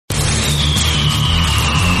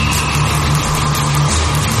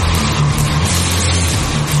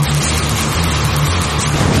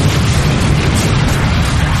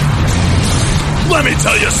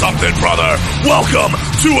tell you something, brother. Welcome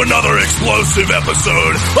to another explosive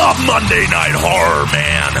episode of Monday Night Horror,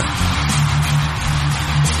 man.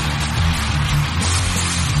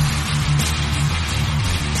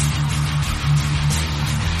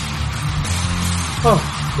 Oh,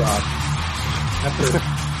 God.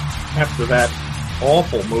 After that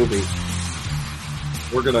awful movie,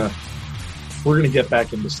 we're gonna get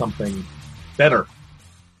back into something better.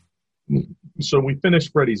 So we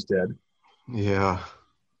finished Freddy's Dead. Yeah.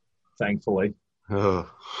 Thankfully. That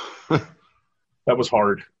was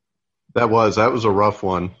hard. That was a rough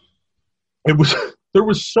one. There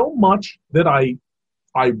was so much that I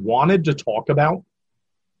wanted to talk about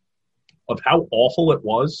of how awful it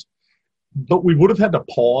was, but we would have had to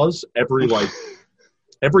pause every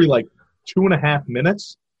 2.5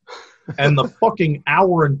 minutes, and the fucking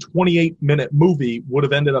hour and 28-minute movie would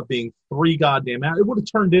have ended up being 3 goddamn hours. It would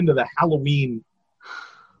have turned into the Halloween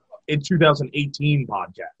in 2018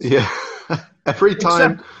 podcast. Yeah. Every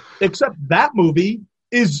time. Except that movie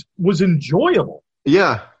was enjoyable.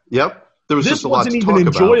 Yeah. Yep. There was just a lot to talk about. This wasn't even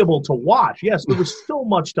enjoyable to watch. Yes, there was so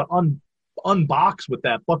much to unbox with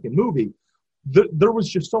that fucking movie. There was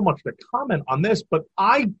just so much to comment on this, but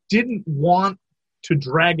I didn't want to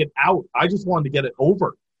drag it out. I just wanted to get it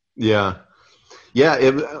over. Yeah.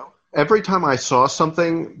 Yeah. Every time I saw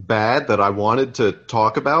something bad that I wanted to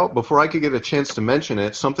talk about, before I could get a chance to mention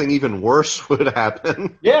it, something even worse would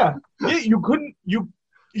happen. Yeah. You couldn't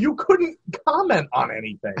comment on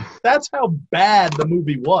anything. That's how bad the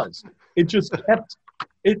movie was. It just kept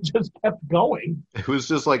going. It was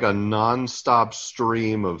just like a nonstop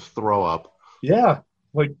stream of throw up. Yeah.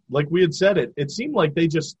 Like we had said, it seemed like they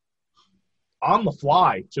just on the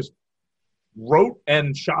fly just wrote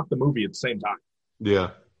and shot the movie at the same time.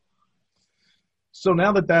 Yeah. So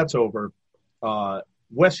now that that's over,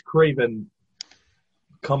 Wes Craven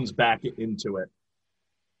comes back into it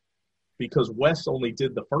because Wes only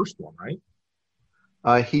did the first one, right?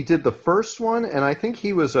 He did the first one, and I think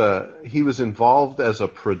he was involved as a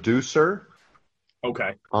producer.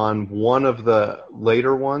 Okay. On one of the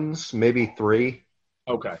later ones, maybe 3.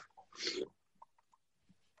 Okay.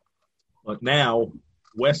 But now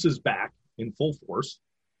Wes is back in full force,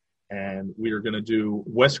 and we are going to do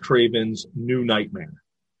Wes Craven's New Nightmare.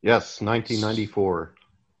 Yes, 1994.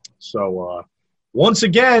 So once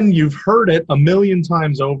again, you've heard it a million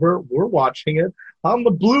times over. We're watching it on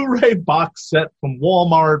the Blu-ray box set from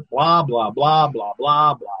Walmart, blah, blah, blah, blah,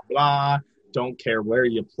 blah, blah, blah. Don't care where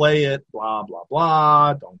you play it, blah, blah,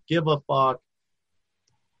 blah. Don't give a fuck.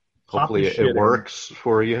 Hopefully it works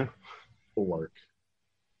for you. It'll work.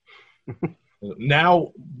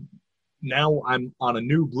 Now I'm on a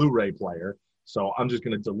new Blu-ray player, so I'm just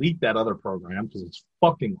going to delete that other program because it's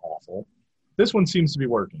fucking awful. This one seems to be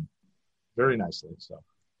working very nicely, so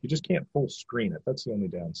you just can't full screen it. That's the only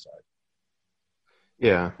downside.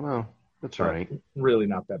 Yeah, well, that's all right. Really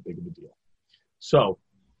not that big of a deal. So,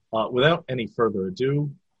 without any further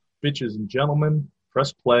ado, bitches and gentlemen,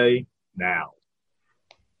 press play now.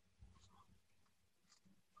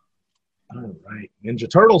 All right, Ninja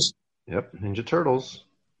Turtles. Yep, Ninja Turtles.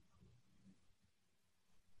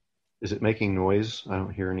 Is it making noise? I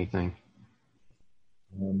don't hear anything.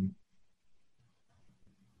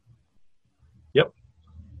 Yep.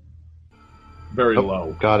 Very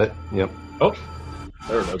low. Got it. Yep. Oh,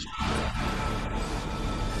 there it is.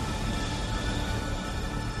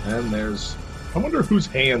 And I wonder whose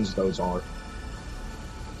hands those are.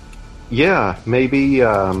 Yeah, maybe,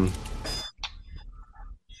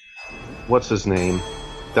 what's his name?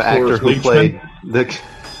 The actor who played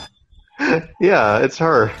yeah, it's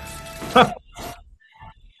her.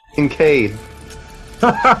 Kincaid.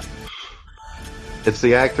 It's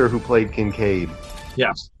the actor who played Kincaid.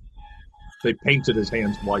 Yes. They painted his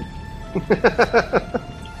hands white.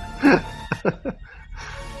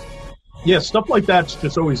 Yeah, stuff like that's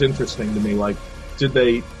just always interesting to me. Like, did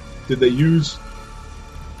they use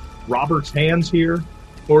Robert's hands here,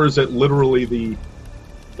 or is it literally the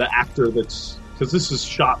actor that's, because this is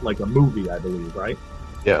shot like a movie, I believe, right?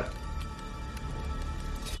 Yeah.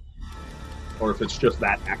 Or if it's just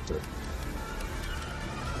that actor.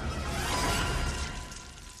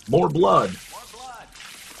 More blood. More blood.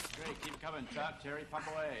 Great, keep coming, Chuck. Terry, pump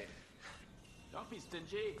away. Don't be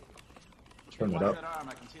stingy. Turn it up. That arm.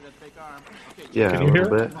 I can see that fake arm. Okay, Yeah, can a you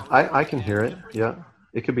little hear bit. I can hear it. Yeah,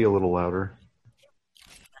 it could be a little louder.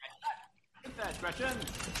 Get that, Gretchen.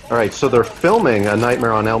 All right, so they're filming a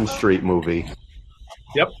Nightmare on Elm Street movie.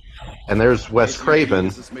 Yep. And there's Wes Craven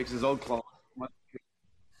This makes his old clone.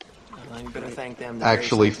 You better thank them.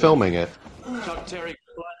 actually filming it. Chuck, Terry,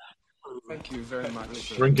 Thank you very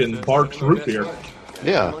much. Drinking Bart's root beer.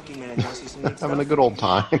 Yeah, having a good old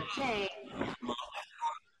time.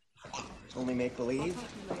 Only make believe.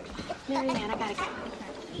 Marianne, I gotta go.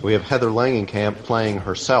 We have Heather Langenkamp playing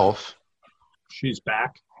herself. She's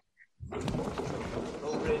back.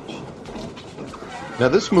 Now,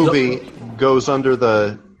 this movie goes under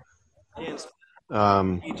the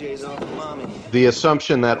PJ's off of mommy. the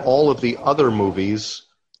assumption that all of the other movies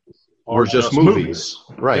were just movies.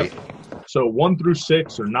 Right. Yep. So 1 through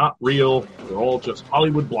 6 are not real. They're all just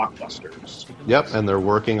Hollywood blockbusters. Yep, and they're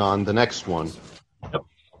working on the next one. Yep.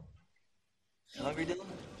 Hungry, Dylan?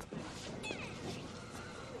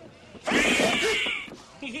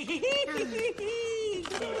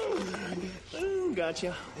 Ooh,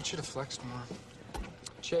 gotcha. It should have flexed more.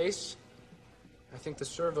 Chase, I think the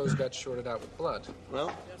servos got shorted out with blood.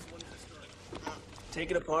 Well, take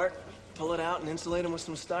it apart, pull it out, and insulate them with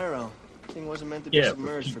some styro. Thing wasn't meant to be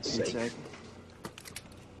submerged, for Pete's sake.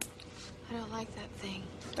 I don't like that thing.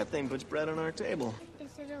 That thing puts bread on our table.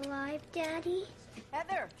 Is it alive, Daddy?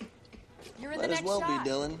 Heather, you're in Might the as next well shot. be,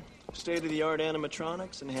 Dylan. State-of-the-art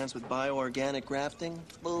animatronics, enhanced with bioorganic grafting,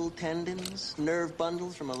 full tendons, nerve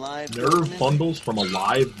bundles from a live Nerve Doberman. bundles from a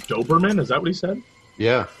live Doberman? Is that what he said?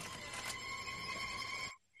 Yeah.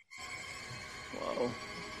 Whoa.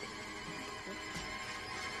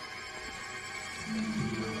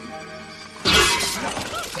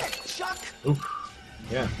 Chuck! Oof.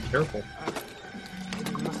 Yeah, careful.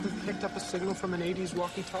 You must have picked up a signal from an 80s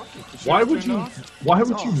walkie-talkie. Why would you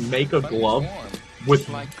make a glove with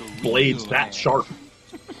blades that sharp?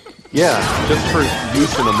 Yeah, just for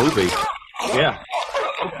use in a movie. Yeah.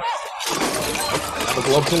 The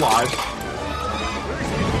glove's alive.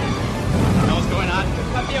 Know what's going on?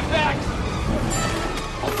 Cut the effects!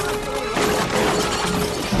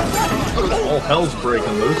 All hell's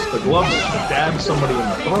breaking loose. The glove stabs somebody in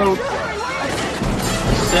the throat.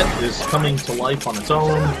 The set is coming to life on its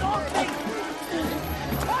own.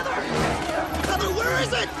 Heather, where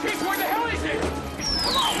is it? Pete, where the hell is it?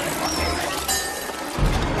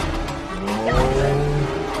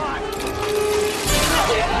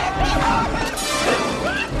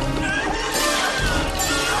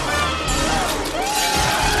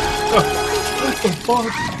 What the fuck?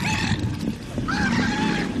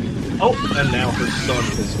 Oh, and now her son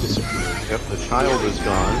has disappeared. Yep, the child is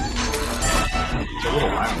gone. It's a little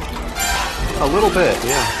loud. A little bit,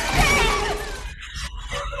 yeah.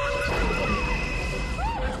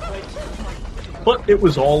 But it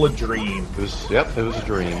was all a dream. It was a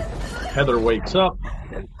dream. Heather wakes up,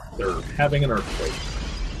 and they're having an earthquake.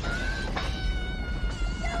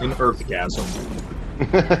 An earthgasm.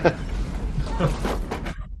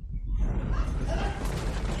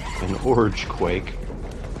 An orange quake.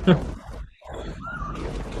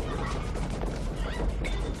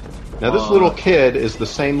 Now, this little kid is the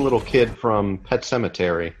same little kid from Pet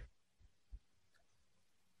Sematary.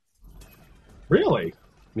 Really?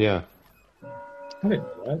 Yeah. I didn't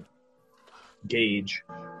know that. Gage.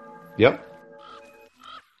 Yep.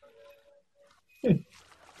 What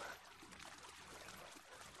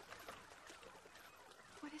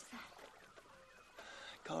is that?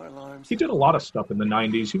 Car alarms. He did a lot of stuff in the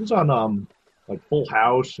 90s. He was on like Full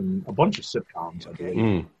House and a bunch of sitcoms, I believe.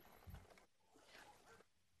 Mm.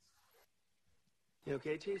 You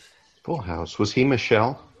okay, Chief? Full House. Was he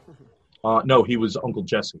Michelle? No, he was Uncle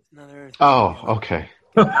Jesse. Another. Oh, okay.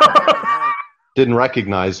 Didn't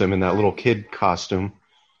recognize him in that little kid costume.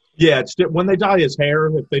 Yeah, it's when they dye his hair.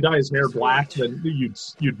 If they dye his hair black, then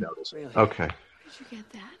you'd notice. Really? Okay. Where'd you get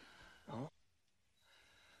that? Oh.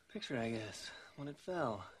 Picture, I guess. When it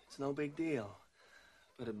fell. It's no big deal.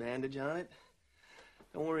 Put a bandage on it.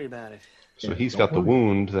 Don't worry about it. So he's got the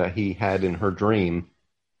wound that he had in her dream.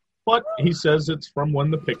 But he says it's from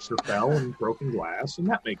when the picture fell and broken glass, and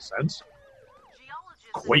that makes sense.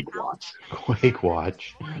 Quake Watch. Quake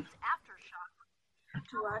Watch.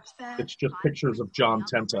 To watch that? It's just pictures of John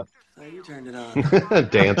Tenta. Oh, you turned it on.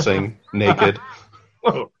 Dancing naked.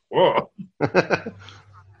 Whoa, whoa. I'll turn it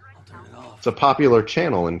off. It's a popular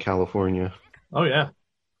channel in California. Oh, yeah.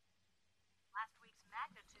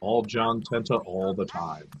 All John Tenta all the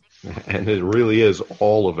time. And it really is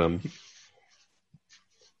all of him.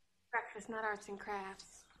 Breakfast, not arts and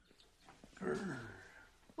crafts.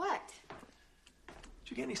 What? Did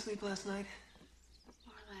you get any sleep last night?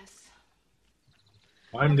 More or less.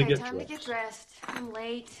 Time to Okay, get time to dressed. get dressed. I'm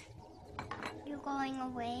late. You going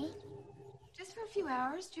away? Just for a few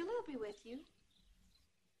hours. Julie will be with you.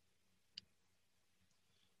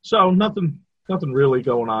 So, nothing really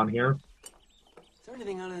going on here. Is there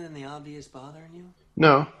anything other than the obvious bothering you?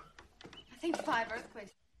 No. I think 5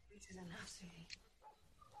 earthquakes is enough, sweetie.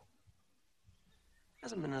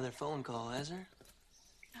 Hasn't been another phone call, has there?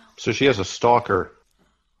 So she has a stalker.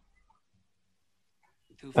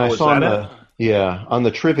 Too I is saw that on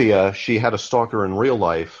the trivia, she had a stalker in real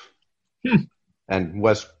life. And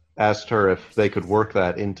Wes asked her if they could work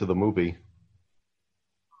that into the movie.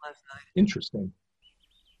 Last night. Interesting.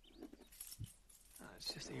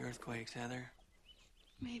 It's just the earthquakes, Heather.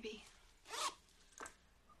 Maybe.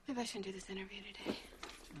 Maybe I shouldn't do this interview today.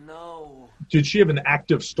 No. Did she have an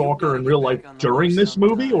active stalker in real life during this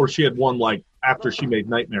movie, or she had one like after she made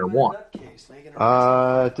Nightmare 1?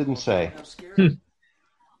 It didn't say. You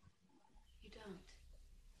don't.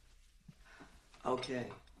 Okay.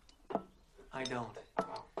 I don't.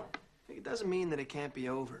 It doesn't mean that it can't be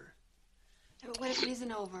over. But what if it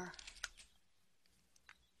isn't over?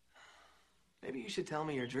 Maybe you should tell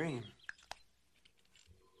me your dream.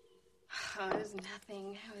 Oh, it was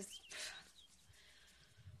nothing. It was...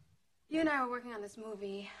 You and I were working on this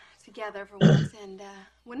movie together for once, and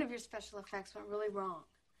one of your special effects went really wrong.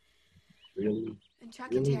 Really? And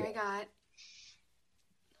Chuck and Terry got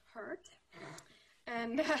hurt.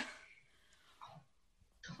 And,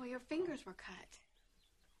 well, your fingers were cut.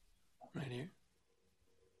 Right here.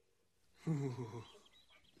 Ooh.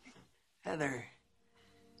 Heather,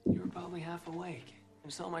 you were probably half awake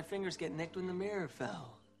and saw my fingers get nicked when the mirror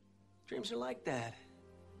fell. Dreams are like that.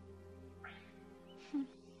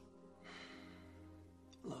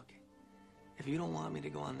 Look, if you don't want me to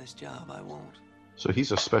go on this job, I won't. So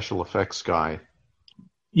he's a special effects guy.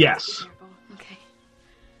 Yes. Okay.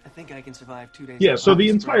 I think I can survive 2 days. Yeah, so the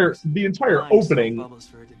surprise. entire Buying soap opening bubbles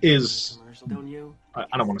for a is, commercial, don't you? I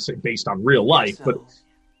don't want to say based on real life, but Sells.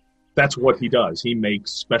 that's what he does. He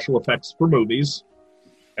makes special effects for movies,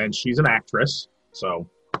 and she's an actress, so...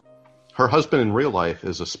 Her husband in real life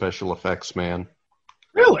is a special effects man.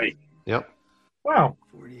 Really? Yep. Wow.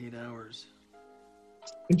 48 hours.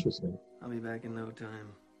 Interesting. I'll be back in no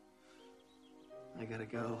time. I gotta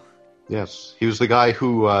go. Yes. He was the guy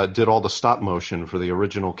who did all the stop motion for the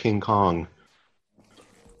original King Kong.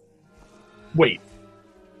 Wait.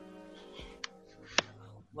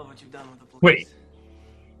 Love what you've done with the police. Wait.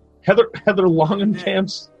 Heather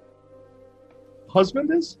Langenkamp's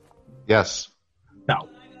husband is? Yes. No.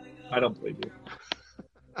 I don't believe you.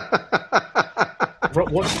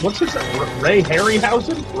 What's his name? Ray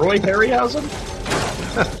Harryhausen? Roy Harryhausen?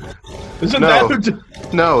 Isn't that who did...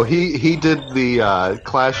 No, he did the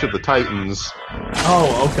Clash of the Titans.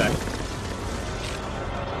 Oh, okay.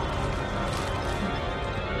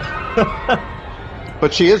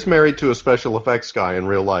 But she is married to a special effects guy in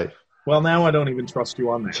real life. Well, now I don't even trust you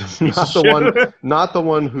on that. not the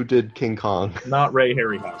one who did King Kong. Not Ray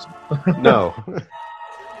Harryhausen. No.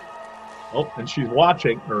 Oh, and she's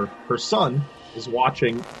watching, her son is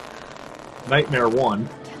watching Nightmare 1.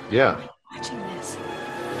 Yeah. Watching this.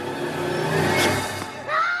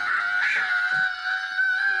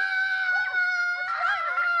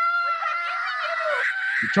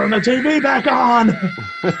 You turn the TV back on!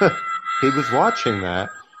 He was watching that.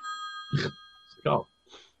 Go.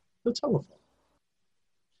 The telephone.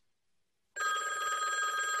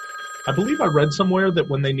 I believe I read somewhere that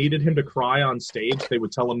when they needed him to cry on stage, they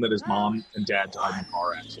would tell him that his mom and dad died in a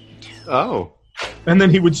car accident. Oh. And then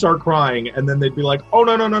he would start crying, and then they'd be like, oh,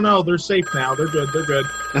 no, they're safe now, they're good.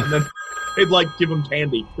 And then they'd, like, give him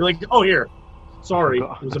candy. You're like, oh, here. Sorry,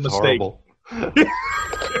 it was a mistake. Yeah.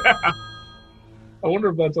 I wonder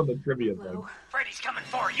if that's on the trivia thing. Freddy's coming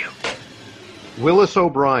for you. Willis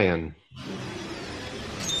O'Brien.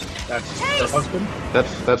 That's her husband?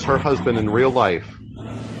 That's her husband in real life.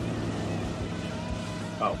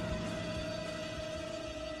 Oh.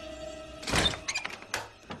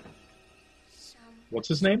 What's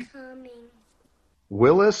his name?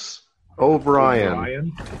 Willis O'Brien.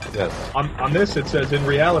 O'Brien? Yes. On this, it says, in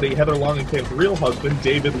reality, Heather Langenkamp's real husband,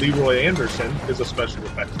 David Leroy Anderson, is a special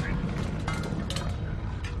effects man.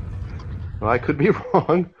 Well, I could be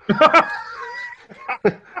wrong.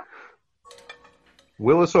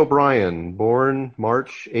 Willis O'Brien, born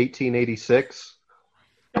March 1886.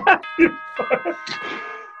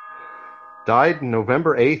 Died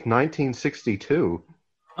November 8th, 1962.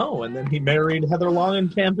 Oh, and then he married Heather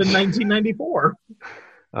Langenkamp in 1994.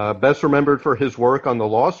 Best remembered for his work on The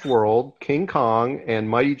Lost World, King Kong, and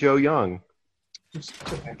Mighty Joe Young. You're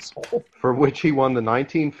such an asshole. For which he won the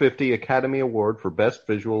 1950 Academy Award for Best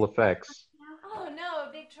Visual Effects. Oh, no,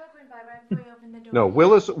 a big truck went by right before you opened the door. No,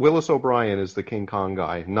 Willis O'Brien is the King Kong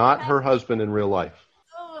guy, not her husband in real life.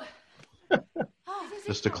 Oh.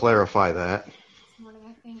 Just to clarify that. This morning,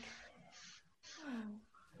 I think.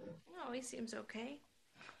 No, he seems okay.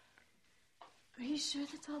 Are you sure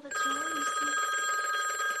that's all that's wrong? You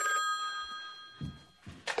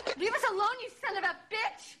see? Leave us alone, you son of a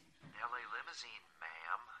bitch! LA limousine,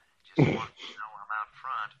 ma'am. Just wanted to know I'm out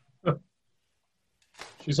front.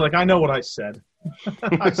 She's like, I know what I said.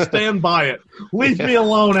 I stand by it. Leave me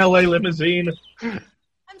alone, LA limousine. I'm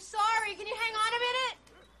sorry. Can you hang on a minute?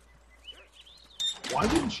 Why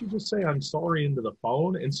didn't she just say I'm sorry into the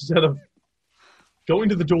phone instead of going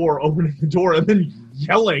to the door, opening the door, and then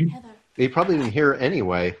yelling? Heather. He probably didn't hear it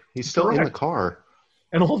anyway. He's still in the car.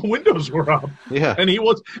 And all the windows were up. Yeah. And he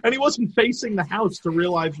wasn't facing the house to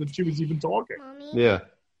realize that she was even talking. Mommy, Yeah.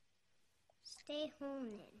 stay home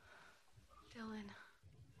then. Dylan.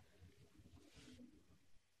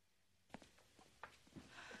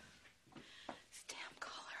 This damn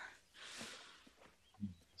caller.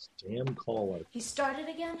 This damn caller. He started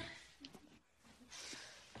again?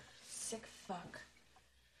 Sick fuck.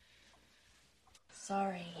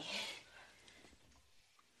 Sorry.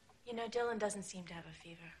 You know, Dylan doesn't seem to have a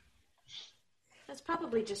fever. That's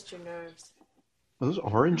probably just your nerves. Those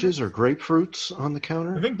oranges or grapefruits on the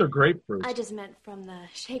counter? I think they're grapefruit. I just meant from the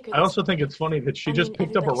shaker. I also think it's funny that she just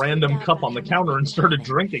picked up a everybody's random freaked out cup about on the him counter and making started it.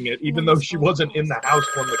 drinking it, even And though then she his wasn't phone in the house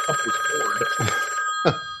when the cup was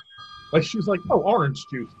poured. Like, she was like, oh, orange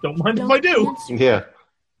juice. Don't mind if I do. answer. Yeah.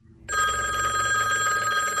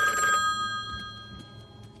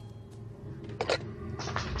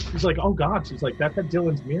 She's like, oh, God. She's like, that had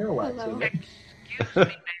Dylan's Miralax Hello. in it. Excuse me,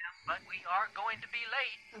 ma'am, but we are going to be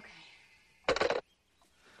late. Okay.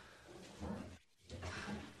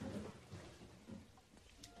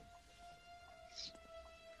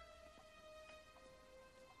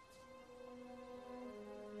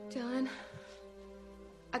 Dylan,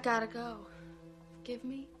 I gotta go. Forgive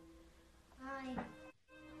me? Bye.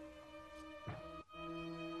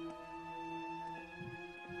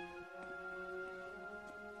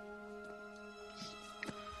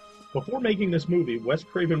 Before making this movie, Wes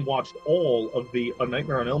Craven watched all of the A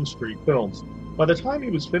Nightmare on Elm Street films. By the time he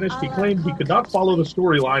was finished, he claimed he could not follow the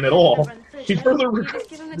storyline at all. He further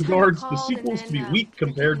regards the sequels to be weak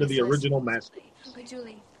compared to the original masterpiece. Okay,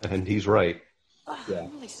 Julie. And he's right. Yeah.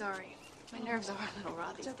 I'm really sorry. My nerves are a little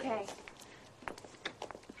raw these days. Okay.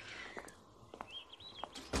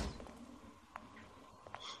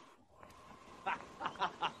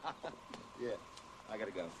 Yeah, I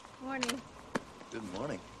gotta go. Morning. Good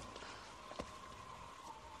morning.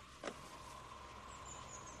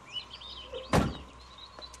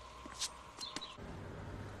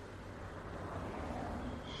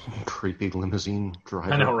 Creepy limousine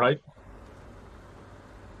driver. I know, right?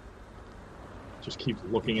 Just keeps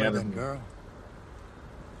looking at That him. girl.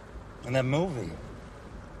 In that movie.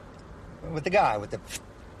 With the guy with the...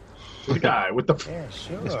 The guy with the Yeah,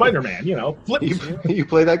 sure. Spider-Man, you know, flip. You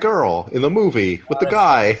play that girl in the movie with the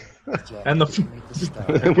guy. And the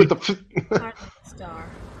with the Star.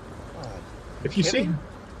 if you see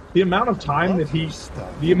the amount of time that he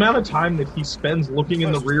spends looking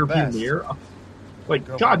in the rear view mirror,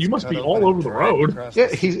 like, God, you must be all over the road. Yeah,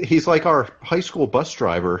 he's like our high school bus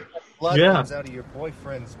driver. Blood Yeah. comes out of your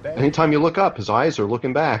boyfriend's bed. Anytime you look up, his eyes are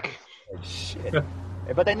looking back. Shit.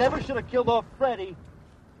 Hey, but they never should have killed off Freddy.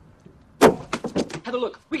 Heather,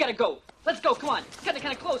 look, we gotta go. Let's go, come on. It's getting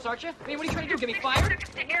kind of close, aren't you? I mean, what are you trying to do, get me fired?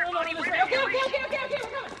 Hold on, this way. Okay,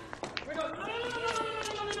 we're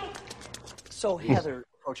coming. So, Heather,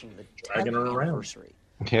 approaching the 10th Dragging her around. anniversary.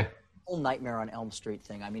 Yeah. Whole Nightmare on Elm Street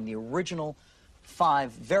thing. I mean, the original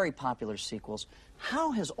 5 very popular sequels.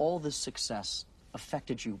 How has all this success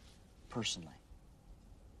affected you personally?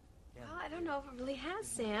 Well, I don't know if it really has,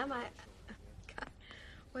 Sam. God.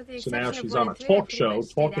 With the So now exception of she's 1 on and a 3, I talk pretty show much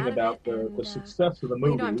stayed talking out of about it, the and, success of the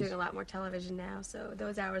well, you know, I'm movies. doing a lot more television now, so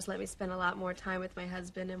those hours let me spend a lot more time with my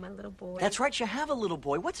husband and my little boy. That's right, you have a little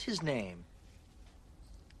boy. What's his name?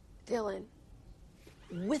 Dylan.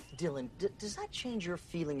 With Dylan, does that change your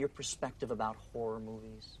feeling, your perspective about horror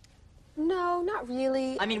movies? No, not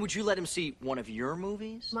really. I mean, would you let him see one of your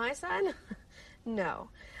movies? My son? No.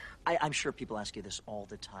 I'm sure people ask you this all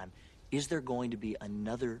the time. Is there going to be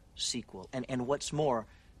another sequel? And what's more,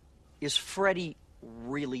 is Freddy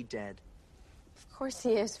really dead? Of course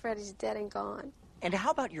he is. Freddy's dead and gone. And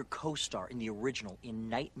how about your co-star in the original, in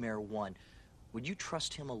Nightmare 1? Would you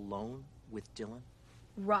trust him alone with Dylan?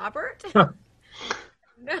 Robert?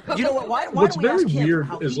 No. You know what? Why What's don't we very ask him weird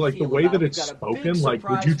how is he like the feels way about that it? it's We've got a spoken. big Like,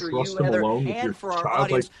 would surprise you for trust you, him Heather, alone with and your for our child? Like,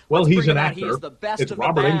 audience. well, Let's he's bring an him out. He actor. is the best It's of the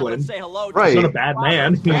Robert band. Englund. Let's say hello to Right. He's not a bad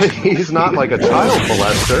man. He's not like a child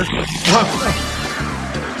molester.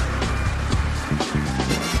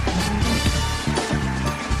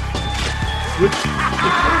 Which it's been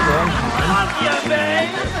a long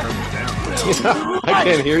time. I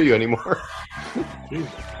can't hear you anymore.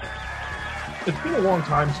 Jesus. It's been a long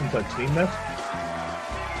time since I've seen this.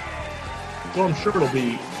 so I'm sure it'll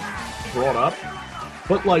be brought up.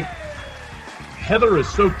 But, like, Heather is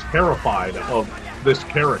so terrified of this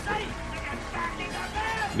character.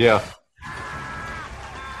 Yeah.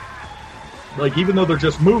 Like, even though they're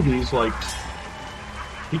just movies, like,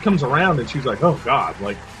 he comes around and she's like, oh, God,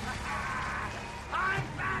 like...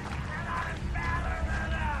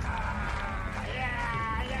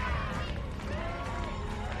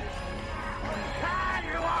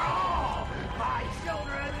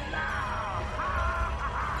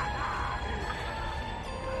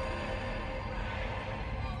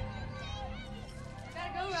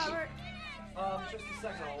 Gotta go, Robert. Just a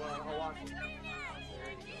second, I'll walk you. There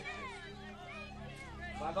you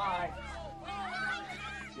go. Bye-bye.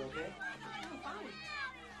 You okay? I'm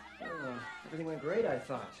fine. Everything went great, I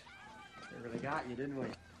thought. We really got you, didn't we?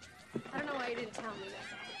 I don't know why you didn't tell me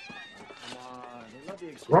that. Come on, I love the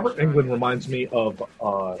expression. Robert Englund reminds me of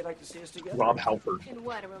You'd like to see us together? Rob Halford. In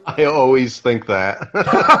what? I always think that.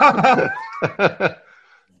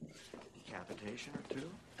 Capitation or two?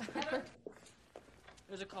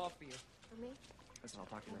 There's a call for you. For me? Listen, I'll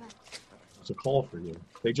talk to you later. It's a call for you.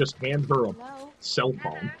 They just hand her a Hello? cell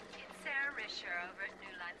phone. Sarah Risher over at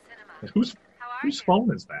New Line Cinema. Whose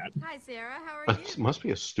phone is that? Hi, Sarah. How are you? It must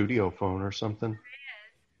be a studio phone or something.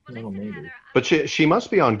 Oh, maybe. But she must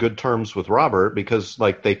be on good terms with Robert because,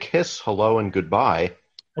 like, they kiss hello and goodbye.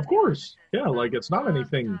 Of course. Yeah, like, it's not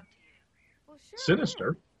anything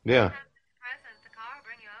sinister. Yeah.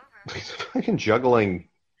 He's fucking juggling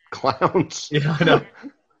clowns. Yeah, I know.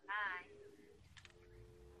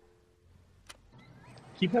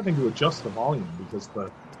 Keep having to adjust the volume because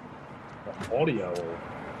the audio,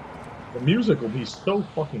 the music will be so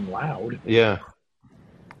fucking loud. Yeah.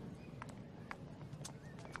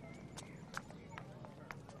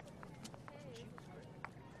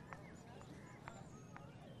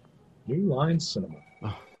 New Line Cinema. Oh,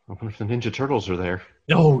 I wonder if the Ninja Turtles are there.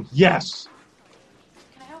 Oh, yes!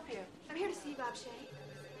 Can I help you? I'm here to see Bob Shea.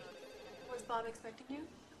 Was Bob expecting you?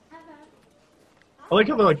 I like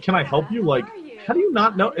how they're like, can I help you? Like, how do you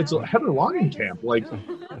not know? It's Heather Langenkamp. Like,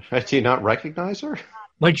 Do you not recognize her?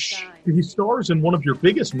 like she stars in one of your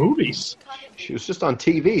biggest movies. She was just on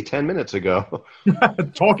TV 10 minutes ago.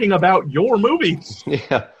 Talking about your movies.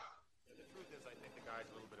 Yeah.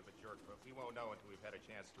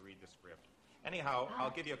 Anyhow,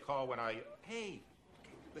 I'll give you a call when I... Hey,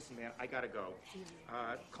 listen, man, I gotta go.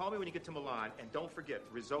 Call me when you get to Milan, and don't forget,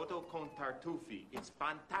 risotto con tartufi. It's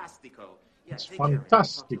fantastico. Yeah, It's take care.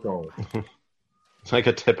 fantastico. It's like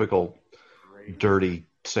a typical dirty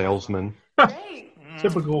salesman.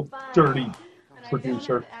 Typical dirty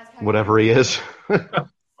producer. Whatever he is.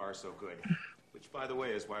 Far so good. Which, by the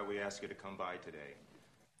way, is why we asked you to come by today.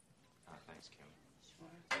 Thanks, Kim.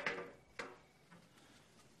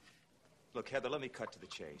 Look, Heather, let me cut to the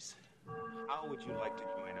chase. How would you like to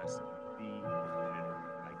join us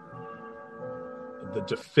The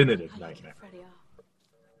definitive nightmare.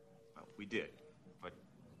 Well, we did, but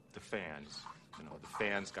the fans, the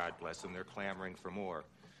fans, God bless them, they're clamoring for more.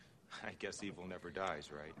 I guess evil never dies,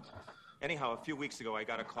 right? Anyhow, a few weeks ago, I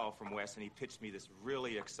got a call from Wes, and he pitched me this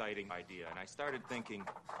really exciting idea, and I started thinking,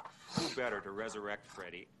 who better to resurrect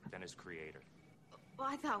Freddy than his creator? Well,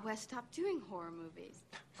 I thought Wes stopped doing horror movies.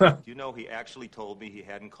 Do you know he actually told me he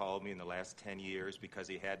hadn't called me in the last 10 years because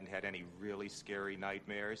he hadn't had any really scary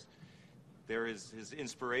nightmares? There is his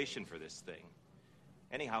inspiration for this thing.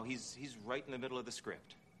 Anyhow, he's right in the middle of the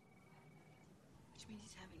script. Which means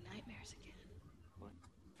he's having nightmares again. What?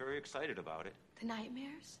 Very excited about it. The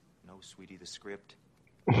nightmares? No, sweetie, the script.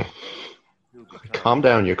 Calm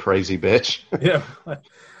down, you crazy bitch. Yeah.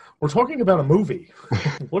 We're talking about a movie.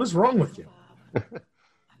 What is wrong with you?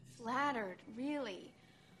 Flattered, really.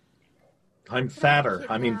 I'm fatter.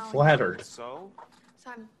 I mean, flattered. So?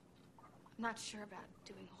 So I'm not sure about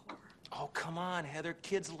doing horror. Oh, come on, Heather.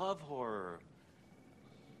 Kids love horror.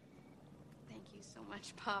 Thank you so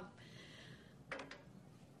much, Bob.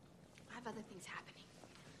 I have other things happening.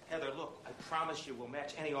 Heather, look, I promise you we'll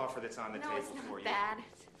match any offer that's on the No, table it's not for you. bad.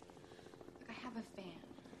 Look, I have a fan.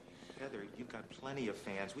 Heather, you've got plenty of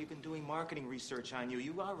fans. We've been doing marketing research on you.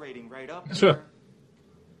 You are rating right up Sure. there.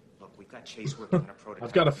 Look, we've got Chase working on a prototype.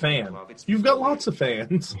 I've got a fan. You've got lots of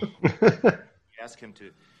fans. Ask him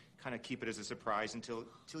to kind of keep it as a surprise until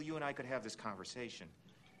you and I could have this conversation.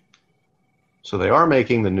 So they are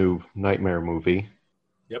making the new Nightmare movie,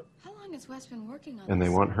 How long has Wes been working on and this?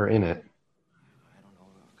 they want her in it.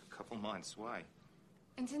 A couple months. Why?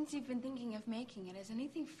 And since you've been thinking of making it, has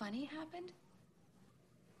anything funny happened?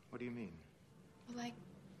 What do you mean? Like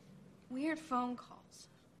weird phone calls.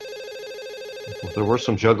 Well, there were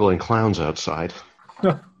some juggling clowns outside.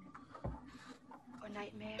 Or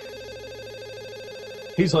nightmares.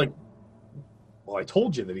 He's like, well, I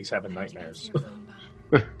told you that he's having nightmares. Come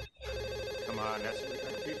on, that's the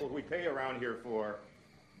kind of people we pay around here for.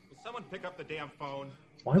 Will someone pick up the damn phone?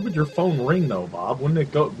 Why would your phone ring, though, Bob?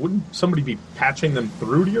 Wouldn't somebody be patching them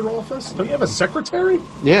through to your office? Don't you have a secretary?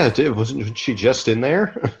 Yeah, wasn't she just in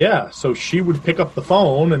there? Yeah, so she would pick up the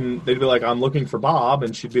phone, and they'd be like, I'm looking for Bob,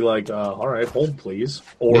 and she'd be like, all right, hold, please.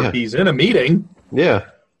 Or Yeah. he's in a meeting. Yeah.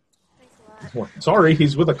 Well, sorry,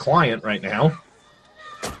 he's with a client right now.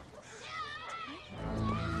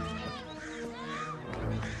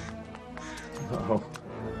 Uh-oh.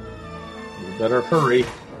 You better hurry.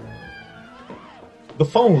 The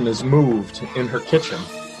phone is moved in her kitchen.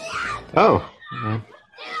 Oh.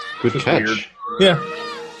 Good Just catch. weird. Yeah.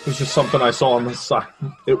 It was just something I saw on the side.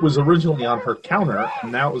 It was originally on her counter,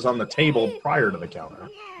 and now it was on the table prior to the counter.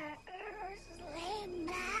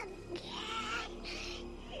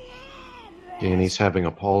 Danny's having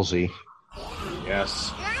a palsy.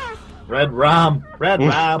 Yes. Red rum, red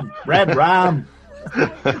rum, red rum.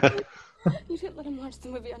 You didn't let him watch the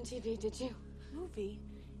movie on TV, did you? Movie?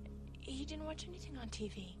 He didn't watch anything on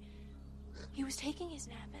TV. He was taking his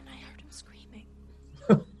nap and I heard him screaming.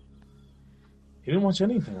 He didn't watch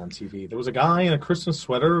anything on TV. There was a guy in a Christmas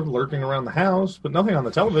sweater lurking around the house, but nothing on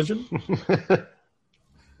the television.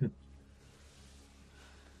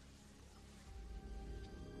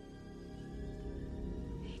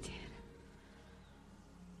 He did.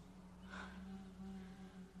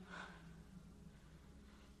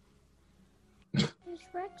 Is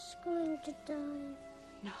Rex going to die?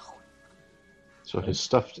 No. So his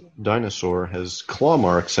stuffed dinosaur has claw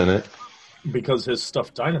marks in it. Because his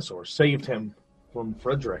stuffed dinosaur saved him from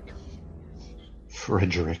Frederick.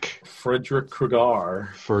 Frederick Krueger.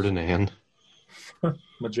 Ferdinand.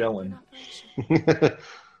 Magellan. The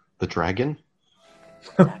dragon?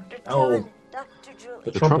 Oh.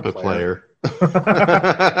 The trumpet player.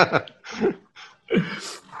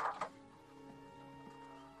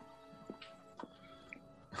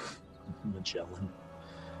 Magellan.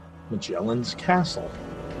 Magellan's Castle.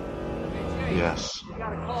 Yes. You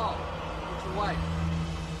got a call. It's your wife.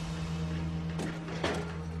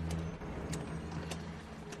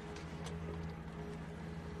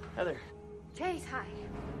 Heather. Chase, hi.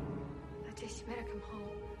 Chase, you better come home.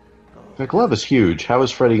 The glove is huge. How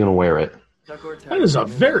is Freddy going to wear it? That is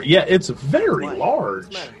it's very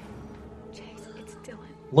large. Chase, it's Dylan.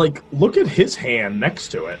 Like, look at his hand next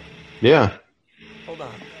to it. Yeah. Hold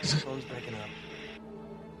on. The phone's breaking up.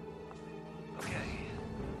 Okay.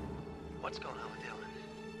 What's going on with Dylan?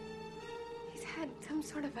 He's had some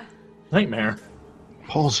sort of a... Nightmare.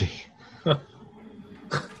 Palsy.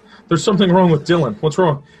 There's something wrong with Dylan. What's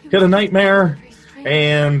wrong? He had a nightmare,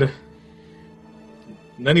 and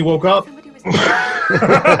then he woke up.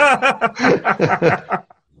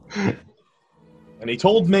 And he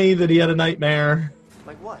told me that he had a nightmare.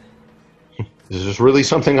 Like what? Is this really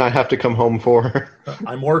something I have to come home for?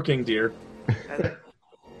 I'm working, dear. Heather.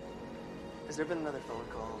 Has there been another phone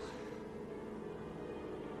call?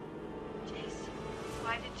 Chase,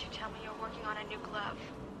 why didn't you tell me you're working on a new glove?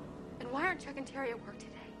 And why aren't Chuck and Terry at work today?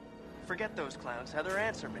 Forget those clowns. Heather,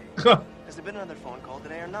 answer me. Has there been another phone call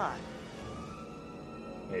today or not?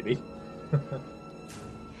 Maybe.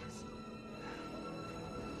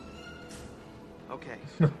 Okay.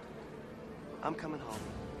 I'm coming home.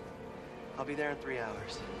 I'll be there in 3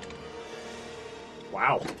 hours.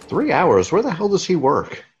 Wow. 3 hours? Where the hell does he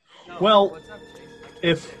work? Well,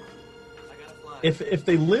 if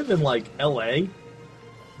they live in, like, L.A.,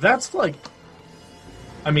 that's like...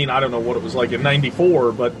 I mean, I don't know what it was like in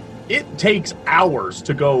 94, but it takes hours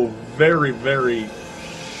to go very, very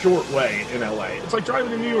short way in L.A. It's like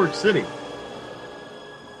driving to New York City.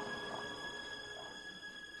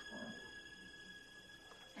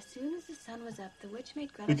 As soon as the sun was up, the witch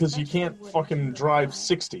made Gretel Because you special can't wood fucking drive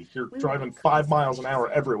 60. You're driving 5 miles an hour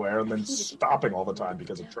everywhere and then stopping all the time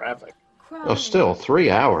because of traffic. Oh, still,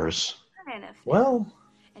 3 hours. Well...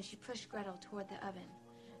 And she pushed Gretel toward the oven.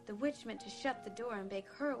 The witch meant to shut the door and bake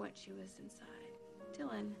her when she was inside.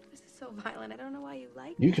 Dylan, this is so violent. I don't know why you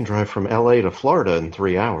like You it. can drive from L.A. to Florida in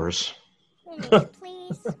 3 hours.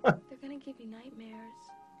 Please. They're gonna give you nightmares.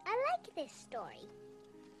 I like this story.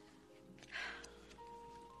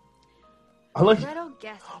 I like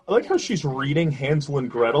guessed. I like how she's reading Hansel and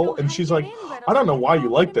Gretel, and she's like, I don't know why you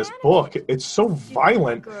like this book. It's so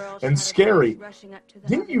violent and scary.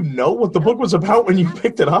 Didn't you know what the book was about when you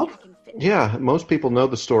picked it up? Yeah, most people know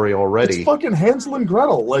the story already. It's fucking Hansel and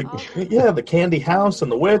Gretel. Like, yeah, the candy house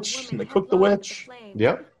and the witch, and they cook the witch.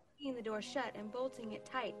 Yep. Keying the door shut and bolting it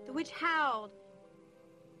tight. The witch howled.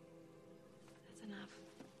 That's enough.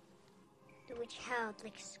 The witch howled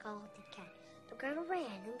like a scalded cat. The girl ran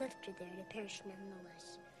and left her there to perish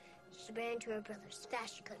nonetheless. She ran to her brother as fast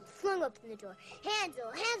as she could and flung open the door.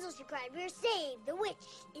 Hansel, Hansel, she cried, we're saved. The witch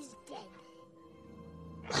is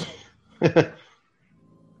dead.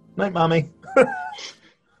 Night, Mommy.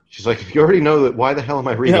 She's like, if you already know that, why the hell am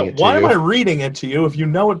I reading it to you? Why am I reading it to you if you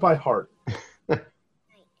know it by heart? It's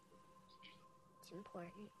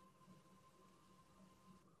important.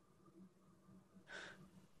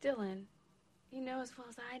 Dylan, you know as well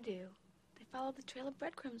as I do. They followed the trail of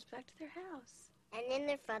breadcrumbs back to their house. And then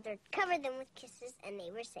their father covered them with kisses, and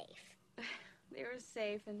they were safe. They were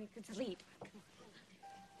safe, and they could sleep.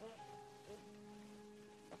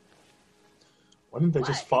 Why didn't they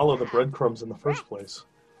just follow the breadcrumbs in the first place?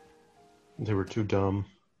 They were too dumb.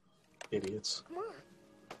 Idiots. Come on.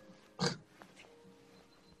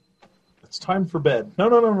 It's time for bed.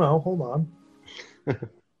 No. Hold on. Rex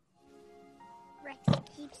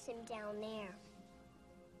keeps him down there.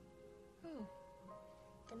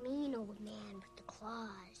 The mean old man with the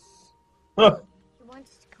claws. Huh. He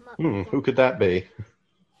wants to come up. Who could that be?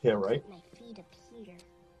 Yeah, right. My feet up here.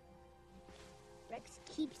 Rex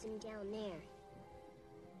keeps him down there.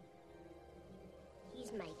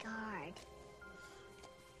 He's my guard.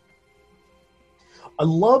 I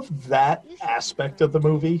love that aspect of the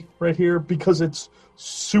movie right here because it's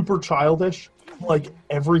super childish. Like,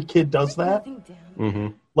 every kid does that. Mm-hmm.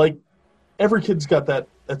 Like, every kid's got that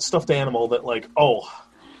stuffed animal that, like, oh,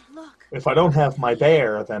 if I don't have my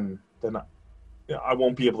bear, then I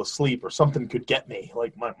won't be able to sleep or something could get me.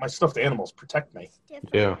 Like, my stuffed animals protect me.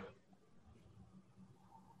 Yeah.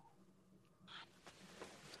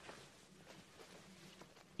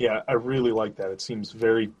 Yeah, I really like that. It seems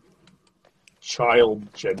very child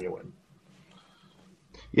genuine.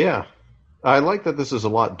 Yeah. I like that this is a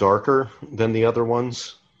lot darker than the other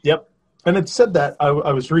ones. Yep. And it said that, I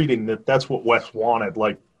was reading that that's what Wes wanted,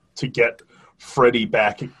 like, to get Freddy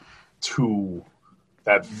back to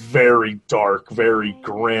that very dark, very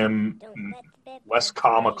grim, less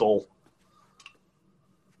comical.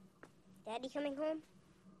 Daddy coming home?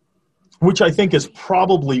 Which I think is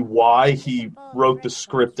probably why he wrote the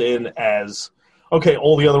script in as, okay,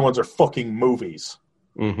 all the other ones are fucking movies.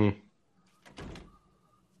 Mm-hmm.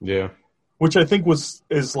 Yeah. Which I think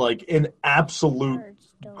is like an absolute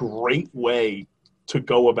great way to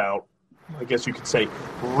go about, I guess you could say,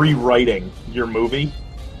 rewriting your movie.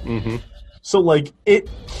 Mm-hmm. So, like, it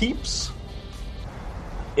keeps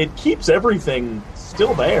everything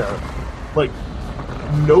still there. Like,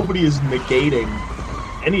 nobody is negating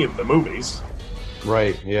any of the movies.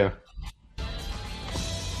 Right, yeah.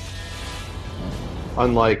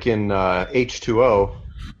 Unlike in H2O.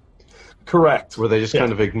 Correct. Where they just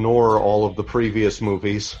kind of ignore all of the previous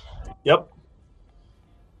movies. Yep.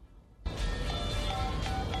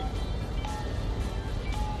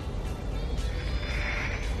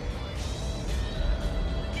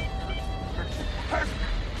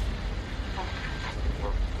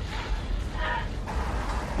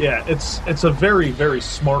 Yeah, it's a very, very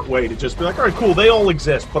smart way to just be like, all right, cool, they all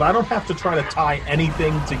exist, but I don't have to try to tie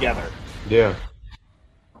anything together. Yeah.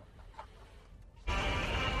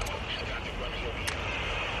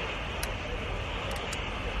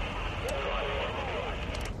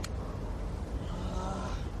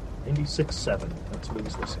 $96.7. That's what he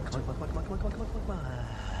was listening to. Come on.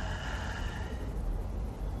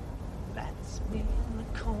 That's me in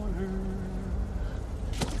the corner.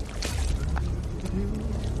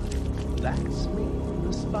 That's me in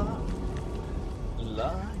the spot.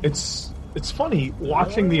 It's funny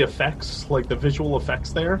watching the effects, like the visual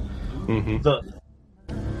effects there. Mm-hmm.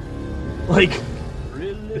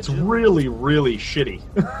 It's really, really shitty.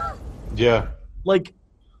 Yeah. Like,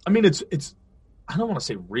 I mean, it's I don't want to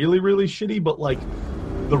say really, really shitty, but like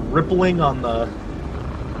the rippling on the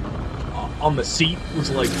seat was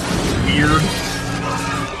like weird.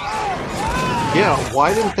 Yeah,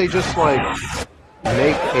 why didn't they just like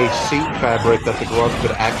make a seat fabric that the glove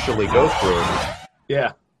could actually go through?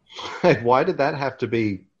 Yeah. Why did that have to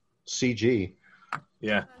be CG?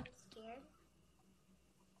 Yeah.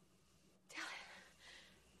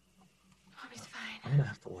 Mommy's fine. I'm gonna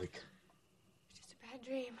have to It's just a bad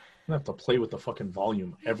dream. I'm gonna have to play with the fucking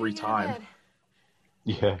volume every time.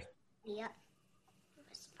 Yeah. Yep. I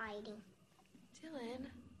was fighting. Dylan,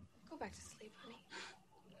 go back to sleep, honey.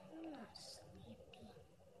 I'm not sleepy.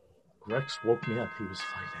 Rex woke me up. He was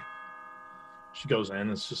fighting. She goes in.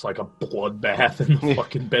 It's just like a bloodbath in the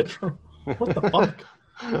fucking bedroom. What the fuck?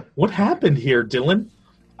 What happened here, Dylan?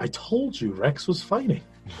 I told you Rex was fighting.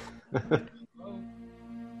 Police,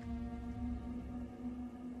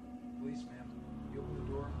 ma'am. You open the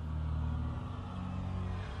door?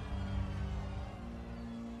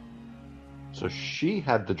 So she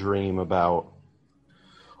had the dream about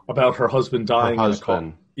her husband dying. Her in a car.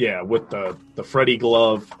 husband. Yeah, with the Freddy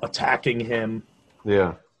glove attacking him.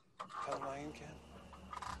 Yeah.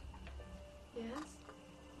 Yes?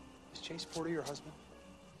 Is Chase Porter your husband?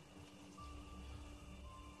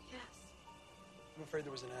 Yes. I'm afraid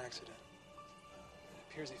there was an accident. It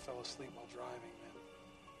appears he fell asleep while driving,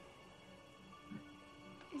 ma'am.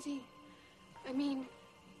 Is he... I mean...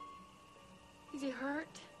 Is he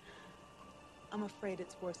hurt? I'm afraid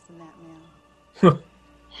it's worse than that, ma'am.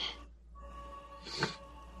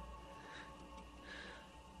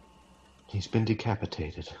 He's been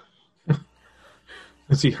decapitated.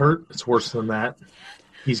 Is he hurt? It's worse than that.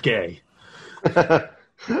 He's gay.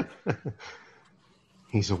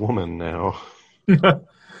 He's a woman now.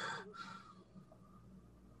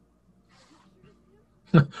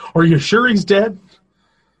 Are you sure he's dead?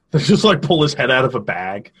 They just like pull his head out of a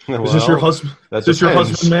bag. Well, is this your husband? Is this your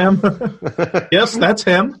husband, ma'am? Yes, that's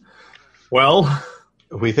him. Well,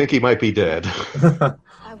 we think he might be dead.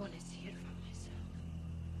 I want to see it for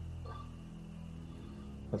myself.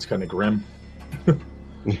 That's kind of grim.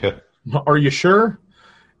 Yeah. Are you sure?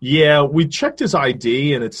 Yeah, we checked his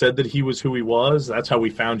ID and it said that he was who he was. That's how we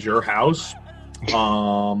found your house.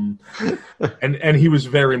 And he was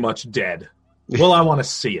very much dead. Well, I want to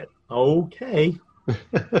see it. Okay.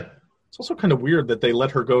 It's also kind of weird that they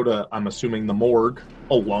let her go to, I'm assuming, the morgue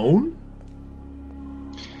alone.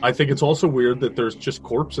 I think it's also weird that there's just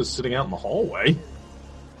corpses sitting out in the hallway.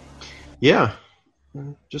 Yeah.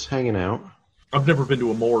 Just hanging out. I've never been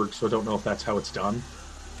to a morgue, so I don't know if that's how it's done.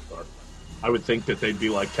 But I would think that they'd be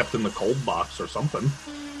like kept in the cold box or something.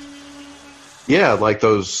 Yeah, like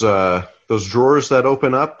those drawers that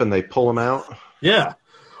open up and they pull them out. Yeah.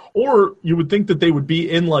 Or you would think that they would be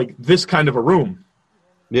in like this kind of a room.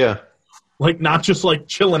 Yeah. Like not just like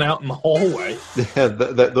chilling out in the hallway. Yeah,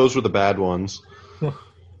 those were the bad ones.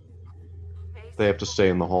 They have to stay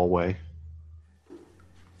in the hallway.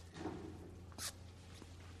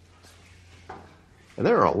 And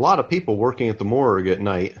there are a lot of people working at the morgue at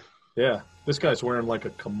night. Yeah, this guy's wearing like a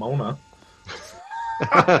kimono.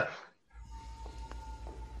 This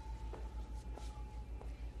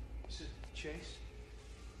is Chase?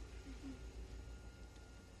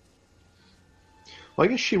 Well, I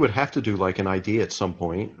guess she would have to do like an ID at some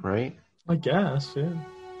point, right? I guess, yeah.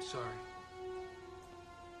 Sorry.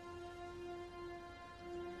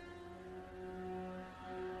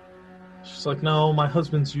 She's like, no, my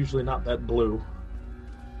husband's usually not that blue.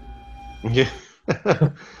 Yeah.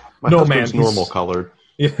 My No, husband's man, normal colored.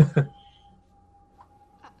 Yeah.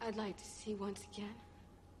 I'd like to see once again.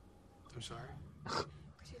 I'm sorry. Could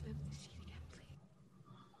you live to see it again, please?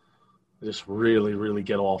 I just really, really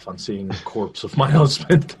get off on seeing the corpse of my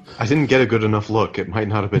husband. I didn't get a good enough look. It might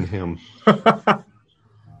not have been him.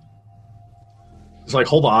 It's like,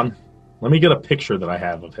 hold on. Let me get a picture that I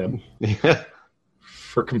have of him. Yeah.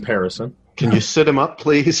 For comparison. Can you sit him up,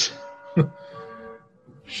 please?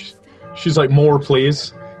 She's like, more,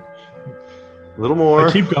 please. A little more.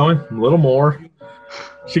 I keep going. A little more.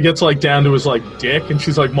 She gets like down to his like dick, and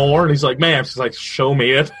she's like, more, and he's like, ma'am. She's like, show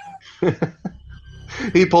me it.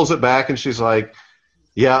 He pulls it back, and she's like,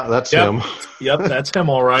 yeah, that's him. Yep, that's him,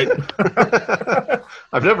 all right.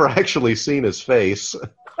 I've never actually seen his face.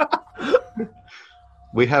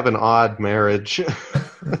 We have an odd marriage.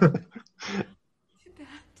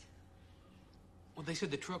 Well, they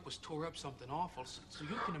said the truck was tore up something awful, so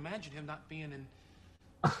you can imagine him not being in,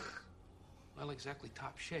 well, exactly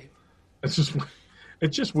top shape. It's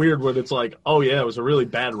just weird when it's like, oh yeah, it was a really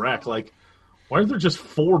bad wreck. Like, why are there just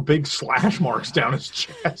 4 big slash marks down his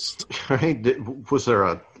chest? Right? Was there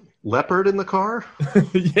a leopard in the car?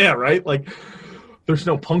 Yeah, right? Like, there's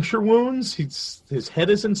no puncture wounds. His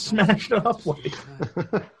head isn't smashed up. Like,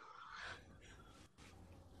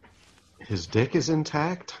 his dick is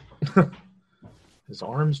intact. His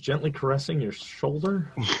arms gently caressing your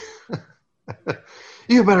shoulder.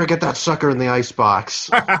 You better get that sucker in the icebox.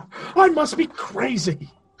 I must be crazy.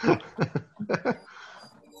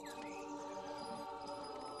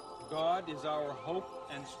 God is our hope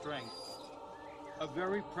and strength, a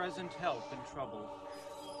very present help in trouble.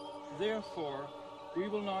 Therefore, we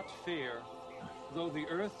will not fear, though the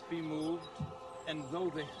earth be moved, and though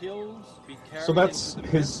the hills be carried. So that's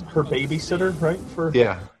her babysitter, right?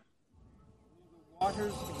 Yeah.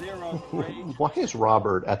 Waters thereof rage. Why is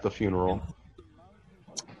Robert at the funeral?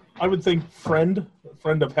 I would think friend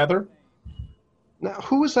of Heather. Now,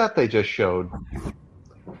 who was that they just showed?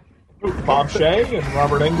 Bob Shea and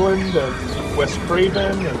Robert Englund and Wes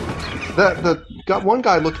Craven. And... One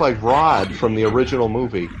guy looked like Rod from the original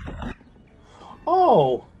movie.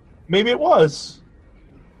 Oh, maybe it was.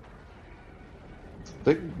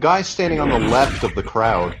 The guy standing on the left of the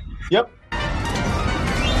crowd. Yep.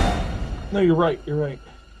 No, you're right. You're right.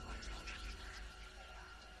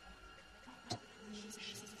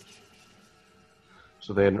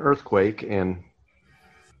 So they had an earthquake, and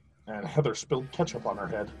Heather spilled ketchup on her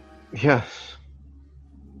head. Yes.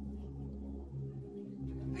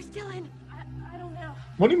 Where's Dylan? I don't know.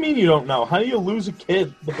 What do you mean you don't know? How do you lose a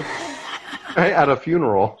kid? At a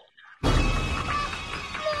funeral.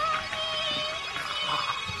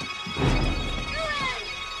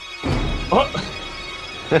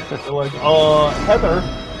 They're like, Heather,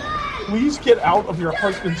 please get out of your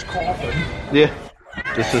husband's coffin. Yeah.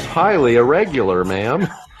 This is highly irregular, ma'am.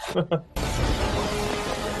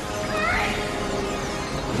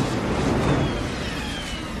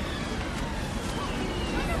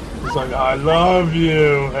 He's like, I love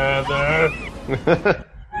you, Heather.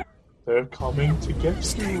 They're coming to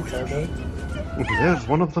get you, Heather. There's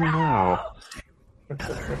one of them now.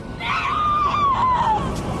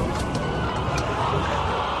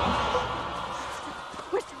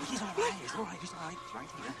 He's all right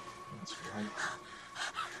here. That's right.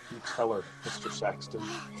 You tell her, Mr. Saxton.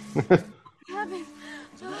 Heaven.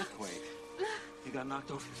 It's an earthquake. You got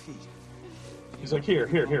knocked off your feet. He's like,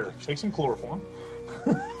 here. Take some chloroform.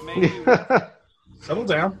 May you Settle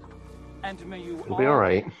down. and may you It'll be all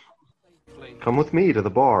right. Come with me to the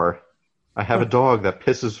bar. I have a dog that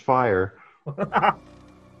pisses fire.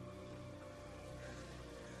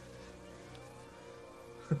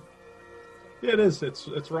 Yeah, it is.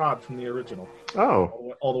 It's Rod from the original.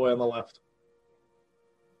 Oh. All the way on the left.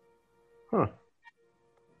 Huh.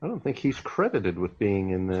 I don't think he's credited with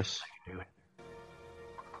being in this.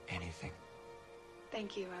 Anything.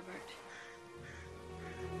 Thank you, Robert.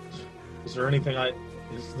 Is there anything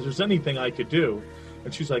I could do?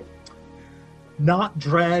 And she's like, not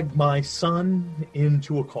drag my son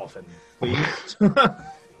into a coffin, please.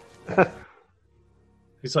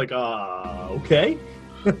 He's like, okay.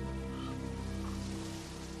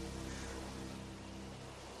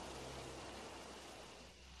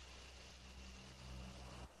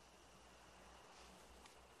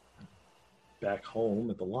 Back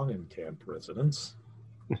home at the Langenkamp residence.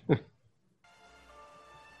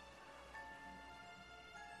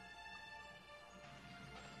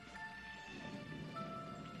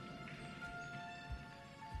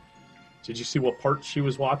 Did you see what part she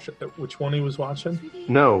was watching? Which one he was watching?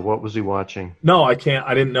 No, what was he watching? No, I can't.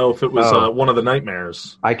 I didn't know if it was one of the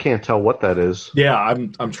nightmares. I can't tell what that is. Yeah,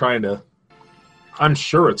 I'm trying to. I'm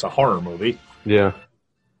sure it's a horror movie. Yeah.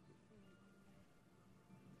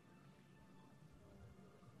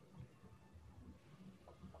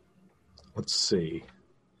 Let's see.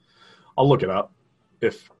 I'll look it up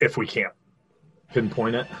if we can't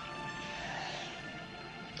pinpoint it.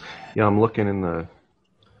 Yeah, I'm looking in the.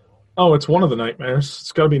 Oh, it's one of the nightmares.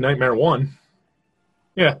 It's got to be Nightmare 1.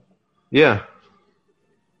 Yeah. Yeah.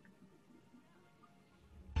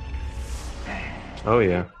 Oh,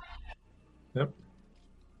 yeah. Yep.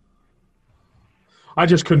 I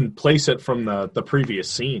just couldn't place it from the previous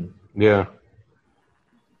scene. Yeah.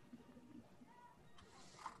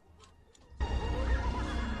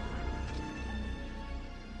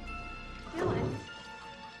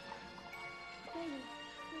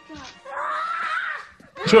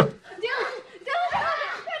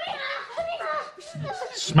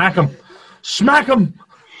 Smack him! Smack him!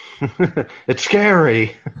 It's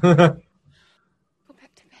scary. No, Mommy,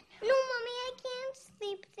 I can't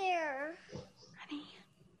sleep there. Honey,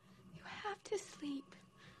 you have to sleep.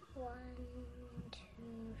 1, 2,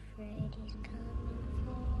 Freddy's coming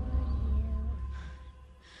for you.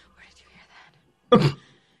 Where did you hear that?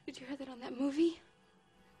 Did you hear that on that movie?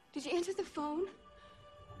 Did you answer the phone?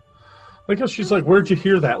 Like how she's like, where'd you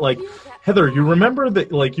hear that? Like, Heather, you remember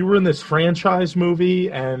that, like, you were in this franchise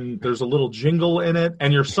movie and there's a little jingle in it,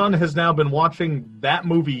 and your son has now been watching that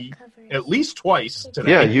movie at least twice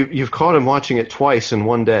today. Yeah, you've caught him watching it twice in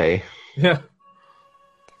one day. Yeah.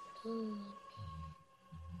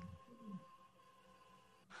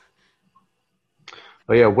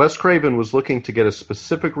 Oh yeah, Wes Craven was looking to get a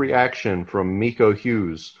specific reaction from Miko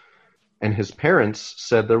Hughes, and his parents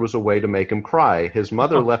said there was a way to make him cry. His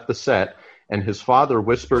mother left the set, and his father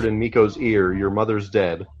whispered in Miko's ear, "Your mother's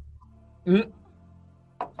dead." Mm.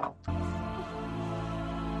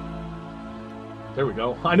 There we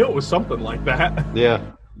go. I knew it was something like that.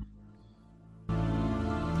 Yeah.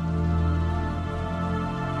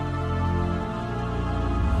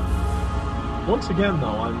 Once again, though,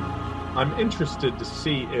 I'm interested to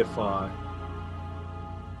see if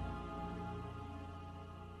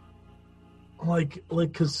like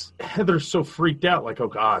because Heather's so freaked out, like, oh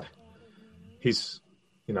God, he's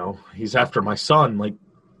he's after my son. Like,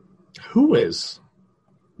 who is?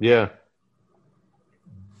 Yeah.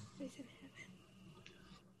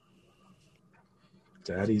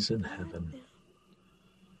 Daddy's in heaven.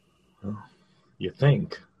 Well, you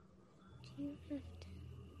think. Do you have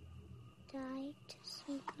to die to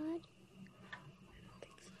see God?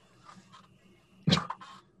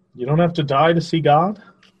 You don't have to die to see God?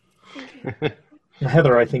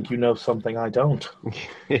 Heather, I think you know something I don't.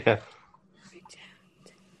 Yeah.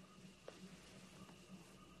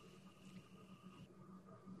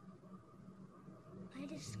 Why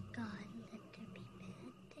does God let there be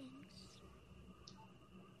bad things?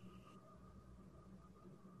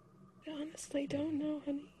 I honestly don't know,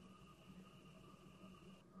 honey.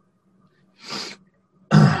 Just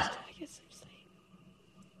gotta get some sleep.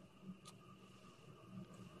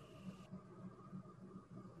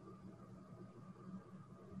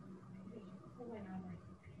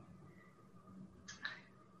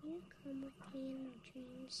 You come with me in my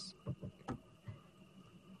dreams.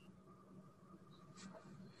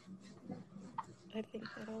 I think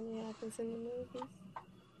that only happens in the movies.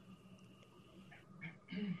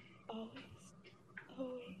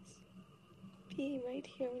 Always be right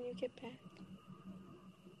here when you get back.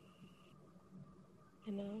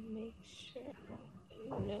 And I'll make sure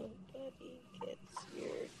nobody gets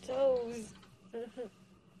your toes.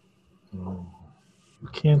 Oh, you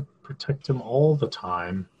can't protect him all the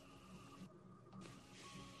time.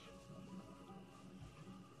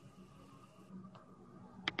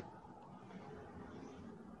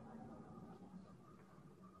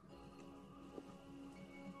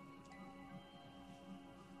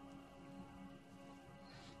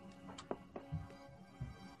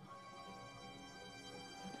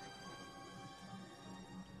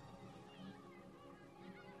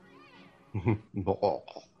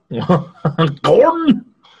 Gordon!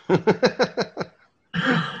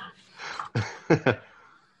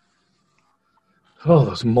 Oh,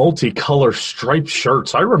 those multicolor striped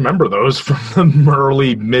shirts. I remember those from the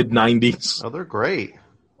early, mid-90s. Oh, they're great.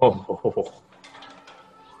 Oh.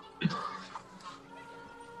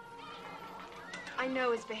 I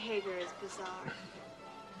know his behavior is bizarre.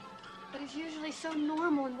 But he's usually so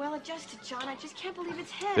normal and well-adjusted, John. I just can't believe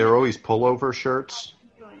it's him. They're always pullover shirts.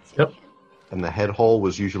 Yep. And the head hole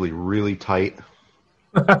was usually really tight.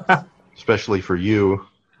 Especially for you.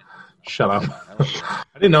 Shut up. I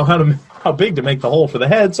didn't know how big to make the hole for the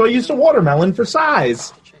head, so I used a watermelon for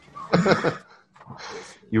size.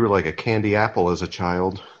 You were like a candy apple as a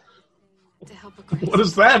child. What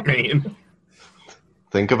does that mean?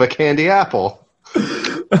 Think of a candy apple.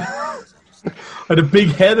 I had a big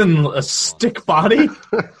head and a stick body?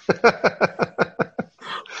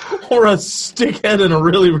 Or a stick head and a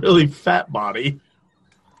really, really fat body?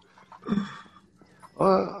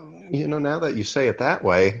 Now that you say it that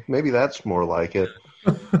way, maybe that's more like it.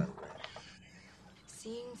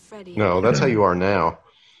 Seeing Freddy. No, that's how you are now.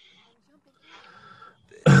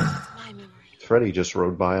 Freddy just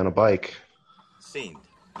rode by on a bike. Seemed,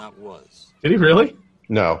 not was. Did he really?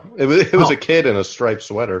 No, it was a kid in a striped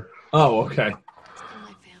sweater. Oh, okay.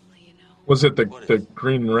 Was it the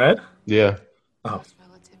green and red? Yeah. Oh.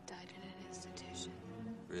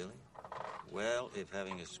 Really? Well, if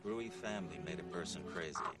having a screwy family made a person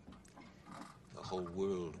crazy, the whole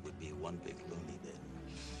world would be one big loony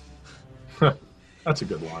bin. That's a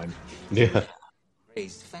good line. Yeah.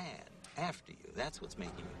 Raised fan after you. That's what's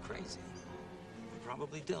making you crazy. And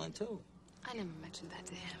probably Dylan, too. I never mentioned that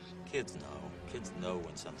to him. Kids know. Kids know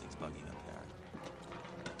when something's bugging a parent.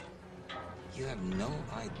 You have no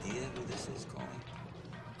idea who this is, Colin?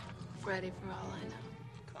 Freddy, for all I know.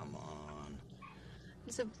 Come on.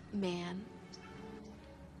 He's a man.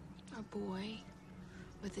 A boy.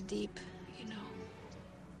 With a deep,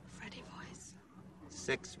 Freddy voice.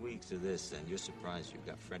 6 weeks of this, and you're surprised you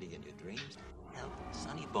got Freddy in your dreams? Hell,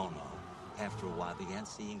 Sonny Bono, after a while, began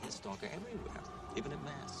seeing his stalker everywhere, even at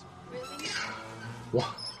Mass. Really?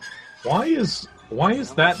 Why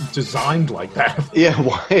is that designed like that? Yeah,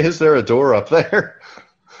 why is there a door up there?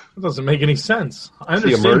 That doesn't make any sense. I It's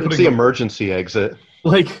understand the emergency exit.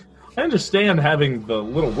 I understand having the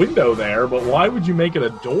little window there, but why would you make it a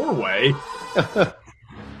doorway?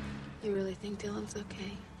 You really think Dylan's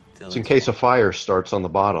okay? It's in case a fire starts on the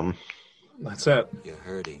bottom. That's it. You're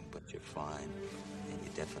hurting, but you're fine. And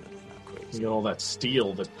you're definitely not crazy. You get all that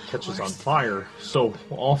steel that catches on fire so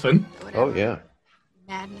often. Oh, yeah.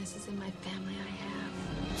 Madness is in my family,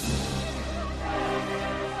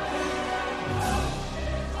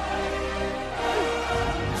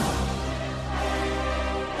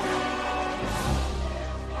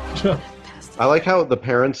 I I like how the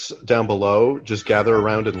parents down below just gather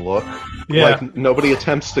around and look. Yeah. Like nobody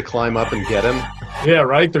attempts to climb up and get him. Yeah,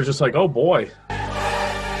 right? They're just like, oh boy.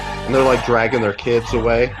 And they're like dragging their kids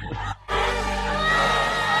away.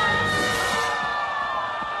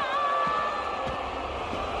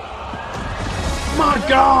 My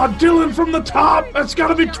God, Dylan from the top! That's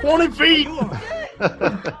gotta be 20 feet!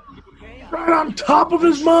 Right on top of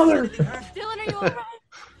his mother! Dylan, are you all right?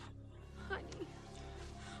 Honey,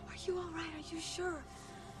 are you all right? Are you sure?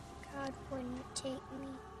 God wouldn't take me.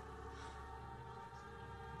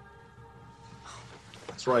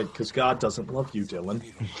 That's right, because God doesn't love you, Dylan.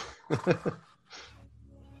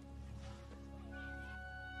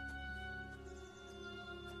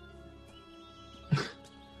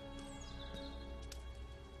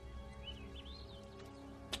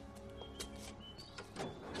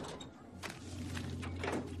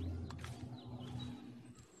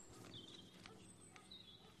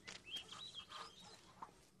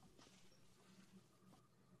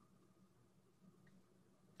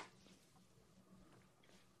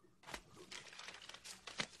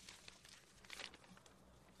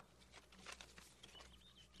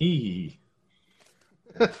 E.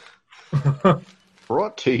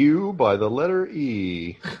 Brought to you by the letter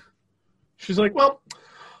E. She's like, well,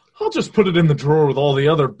 I'll just put it in the drawer with all the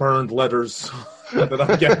other burned letters that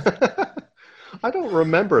I get. I don't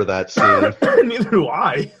remember that scene. Neither do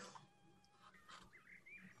I.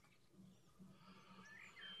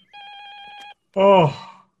 Oh,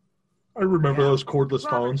 I remember those cordless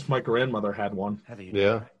phones. My grandmother had one.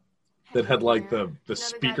 Yeah. That had like the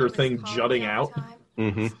speaker thing jutting out.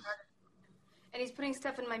 Mm-hmm. And he's putting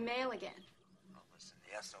stuff in my mail again. Oh, listen,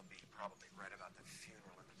 the SOB probably read about the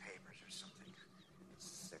funeral in the papers or something.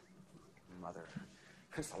 Sick mother.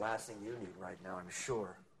 It's the last thing you need right now, I'm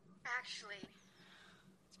sure. Actually,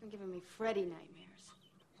 it's been giving me Freddy nightmares.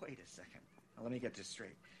 Wait a second. Now, let me get this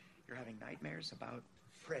straight. You're having nightmares about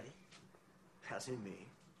Freddy? As in me?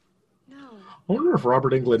 No. I wonder if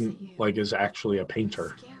Robert Englund is actually a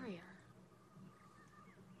painter.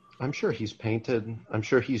 I'm sure he's painted. I'm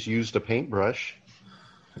sure he's used a paintbrush.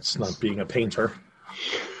 It's not being a painter.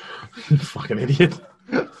 You fucking idiot.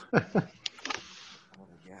 Well,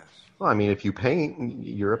 I mean, if you paint,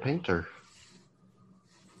 you're a painter.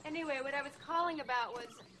 Anyway, what I was calling about was,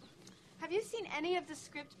 have you seen any of the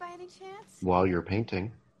script by any chance? While you're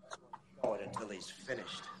painting. Show it until he's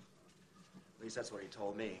finished. At least that's what he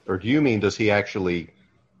told me. Or do you mean, does he actually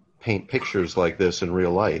paint pictures like this in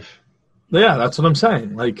real life? Yeah, that's what I'm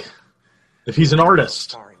saying. Like, if he's an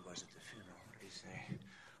artist. Sorry, was at the funeral. What do you say?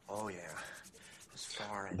 Oh, yeah. As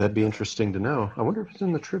far as... That'd be interesting to know. I wonder if it's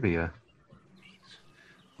in the trivia.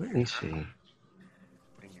 Let me see.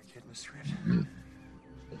 Putting your kid in the script?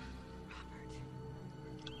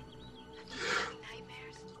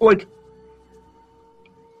 Like,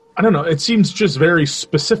 I don't know. It seems just very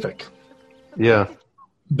specific. Yeah.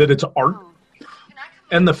 That it's art.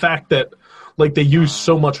 And the fact that, like, they use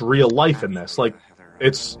so much real life in this. Like,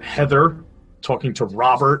 it's Heather talking to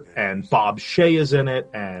Robert, and Bob Shea is in it,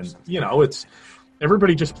 and, you know, it's...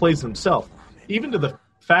 Everybody just plays themselves. Even to the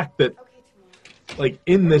fact that, like,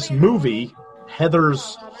 in this movie,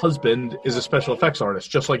 Heather's husband is a special effects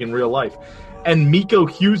artist, just like in real life. And Miko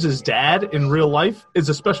Hughes' dad in real life is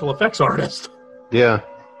a special effects artist. Yeah.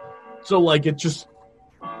 So, like, it just...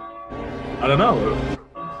 I don't know.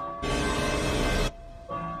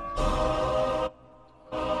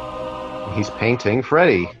 He's painting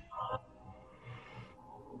Freddy.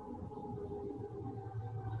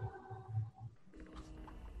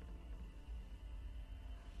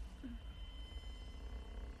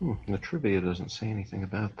 The trivia doesn't say anything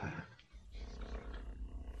about that.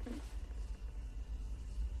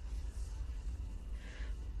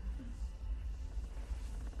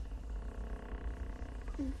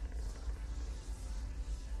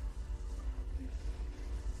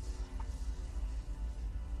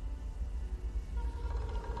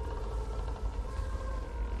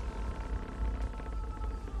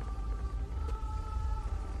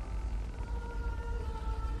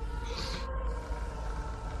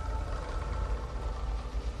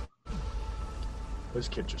 This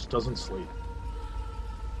kid just doesn't sleep.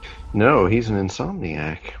 No, he's an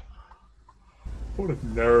insomniac. What a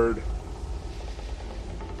nerd.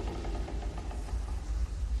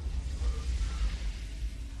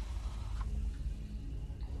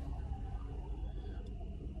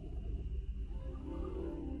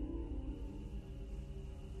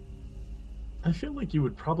 I feel like you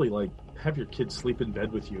would probably, like, have your kids sleep in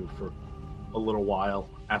bed with you for a little while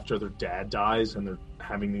after their dad dies and they're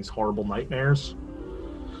having these horrible nightmares.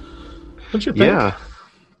 Don't you think?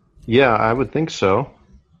 Yeah, I would think so.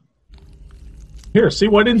 Here, see,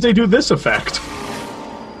 why didn't they do this effect?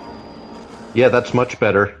 Yeah, that's much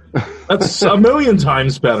better. That's a million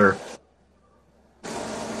times better.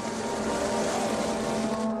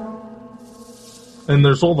 And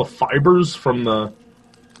there's all the fibers from the...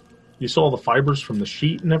 You saw all the fibers from the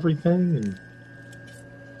sheet and everything? And...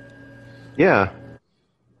 Yeah.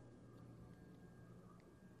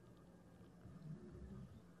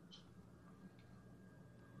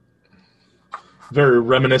 Very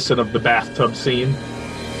reminiscent of the bathtub scene.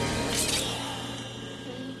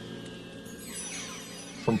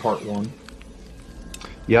 From part 1.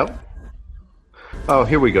 Yep. Oh,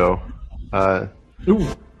 here we go. Ooh.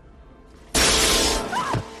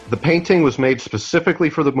 The painting was made specifically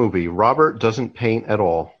for the movie. Robert doesn't paint at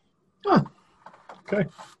all. Huh. Okay.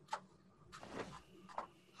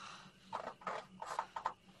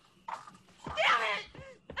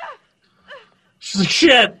 She's like,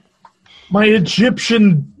 shit! My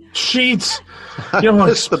Egyptian sheets! You know how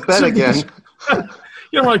It's the bed again.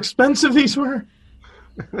 You know how expensive these were?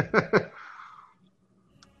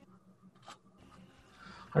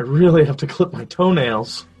 I really have to clip my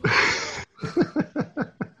toenails.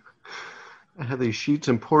 I had these sheets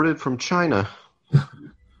imported from China.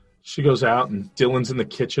 She goes out and Dylan's in the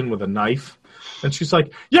kitchen with a knife. And she's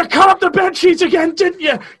like, you cut up the bed sheets again, didn't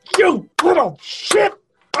you? You little shit!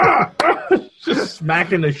 Just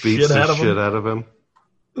smacking the Beats shit the out of shit him. out of him.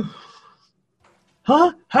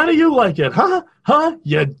 Huh? How do you like it? Huh? Huh?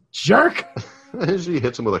 You jerk! She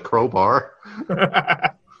hits him with a crowbar.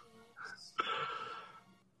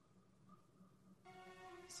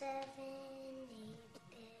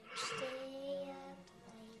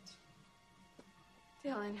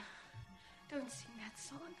 Dylan, don't sing that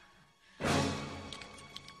song.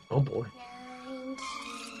 Oh boy.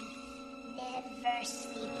 Never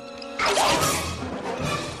sleep.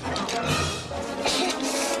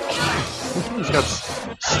 He's got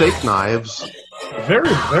steak knives A very,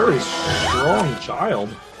 very strong child.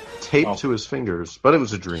 taped to his fingers, but it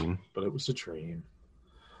was a dream. But it was a dream.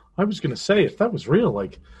 I was going to say, if that was real,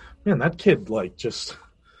 like, man, that kid, like, just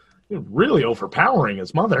really overpowering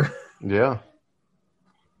his mother. Yeah.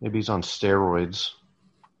 Maybe he's on steroids.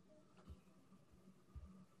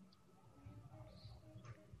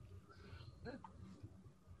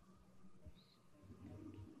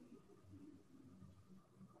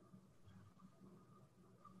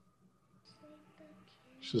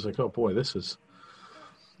 She's like, oh boy, this is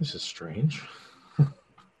strange.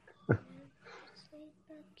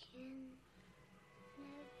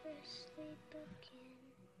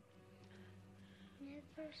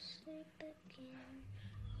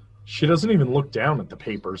 She doesn't even look down at the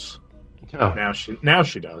papers. Oh. Now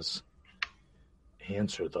she does.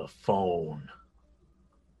 Answer the phone.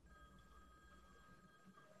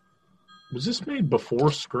 Was this made before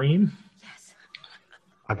Scream?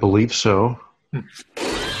 I believe so.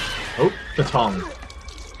 Oh, the tongue.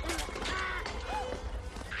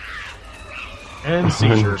 And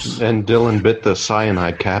seizures. And Dylan bit the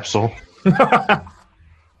cyanide capsule.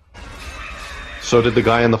 So did the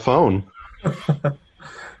guy on the phone.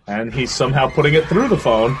 And he's somehow putting it through the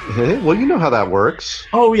phone. Well, you know how that works.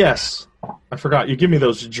 Oh, yes. I forgot. You give me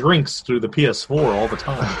those drinks through the PS4 all the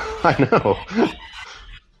time. I know.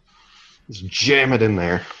 Just jam it in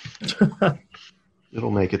there.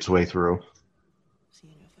 It'll make its way through.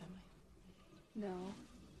 No.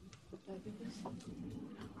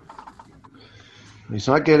 He's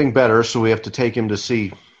not getting better, so we have to take him to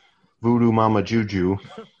see Voodoo Mama Juju.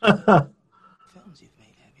 Films you've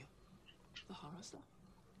made, have you? The horror stuff?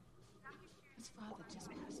 His father just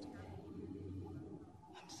passed away.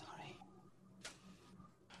 I'm sorry.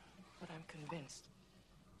 But I'm convinced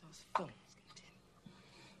those films contain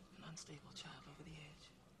an unstable child over the edge.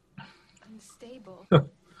 Unstable.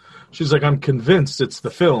 She's like, I'm convinced it's the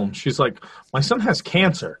film. She's like, my son has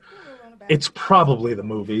cancer. It's probably the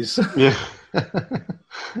movies. Yeah.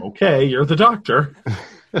 Okay, you're the doctor.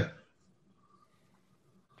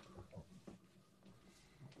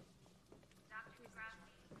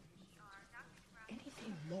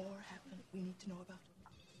 Anything more happen we need to know about?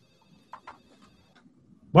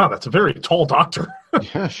 Wow, that's a very tall doctor.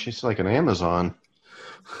 Yeah, she's like an Amazon.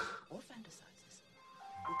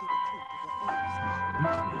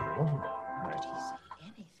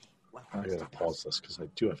 I gotta pause this because I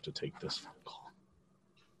do have to take this phone call.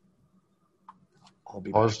 I'll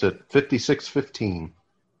be Paused at 56:15.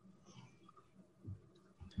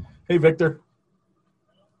 Hey, Victor.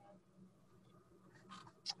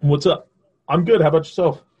 What's up? I'm good. How about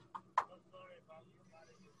yourself?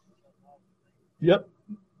 Yep.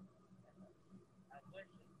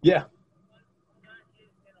 Yeah.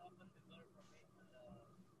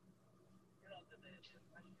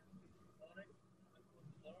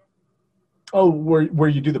 Oh, where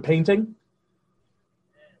you do the painting?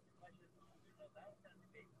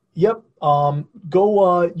 Yep.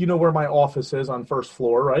 Go. You know where my office is on first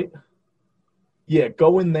floor, right? Yeah.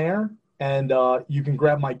 Go in there, and you can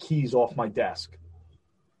grab my keys off my desk.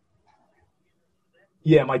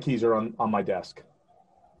 Yeah, my keys are on my desk,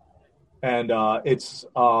 and it's.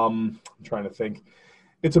 I'm trying to think.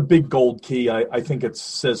 It's a big gold key. I think it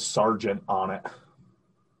says Sergeant on it,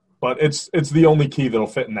 but it's the only key that'll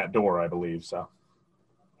fit in that door, I believe. So.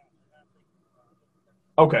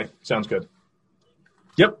 Okay, sounds good.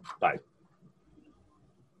 Yep. Bye.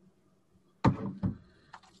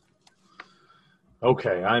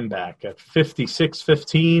 Okay, I'm back at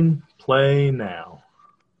 56:15. Play now.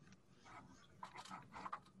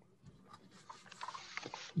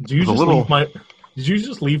 Did you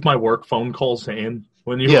just leave my work phone calls in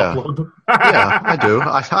when you upload them? Yeah, I do.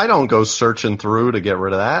 I don't go searching through to get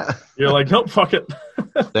rid of that. You're like, nope, fuck it.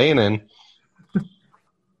 Staying in.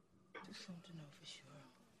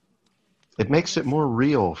 It makes it more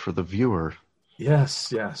real for the viewer.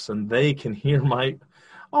 Yes, and they can hear my...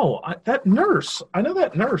 Oh, that nurse. I know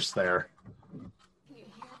that nurse there.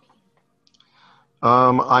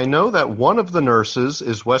 I know that one of the nurses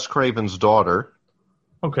is Wes Craven's daughter.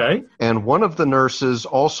 Okay. And one of the nurses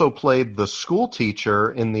also played the school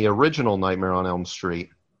teacher in the original Nightmare on Elm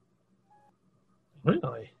Street.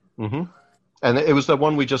 Really? Mm-hmm. And it was the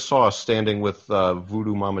one we just saw standing with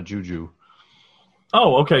Voodoo Mama Juju.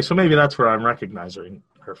 Oh, okay. So maybe that's where I'm recognizing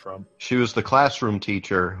her from. She was the classroom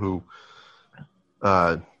teacher who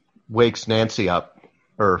wakes Nancy up,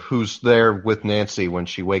 or who's there with Nancy when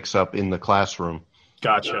she wakes up in the classroom.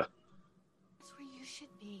 Gotcha. That's where you should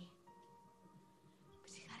be.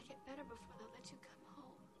 But you gotta get better before they'll let you come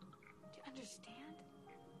home. Do you understand?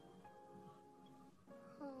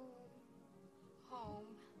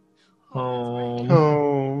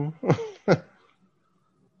 Home.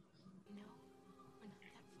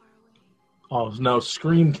 Oh, no,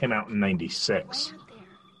 Scream came out in 96.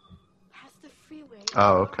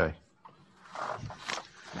 Oh, okay. Time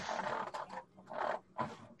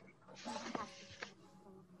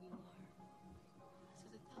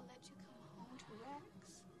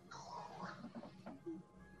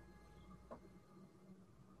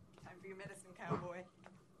for your medicine, cowboy.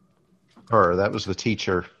 Her, that was the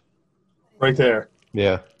teacher. Right there.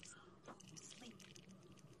 Yeah.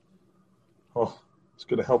 Oh, it's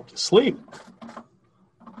going to help you sleep.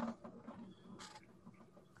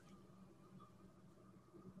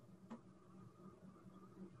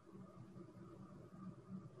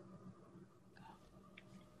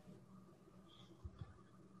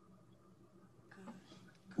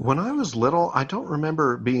 When I was little, I don't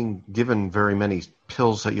remember being given very many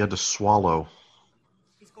pills that you had to swallow.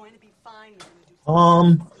 He's going to be fine.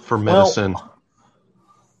 For medicine. Well,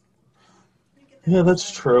 yeah,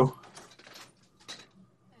 that's true.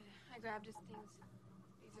 I grabbed his things.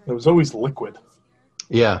 It was always liquid.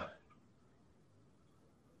 Yeah.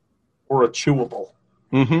 Or a chewable.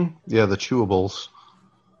 Mm-hmm. Yeah, the chewables.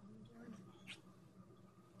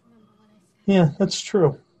 Yeah, that's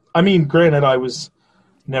true. I mean, granted, I was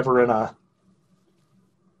never in a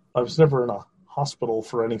hospital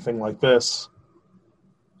for anything like this.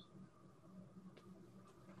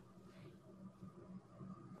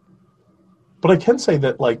 But I can say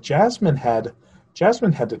that, like, Jasmine had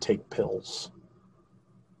to take pills.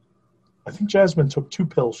 I think Jasmine took 2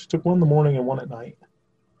 pills. She took one in the morning and one at night.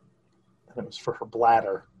 And it was for her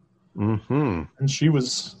bladder. Mm-hmm. And she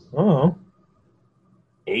was, I don't know,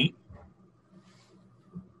 8.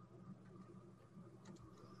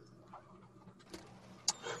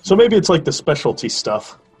 So maybe it's like the specialty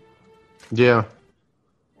stuff. Yeah.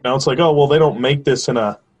 Now it's like, oh, well, they don't make this in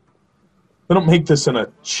a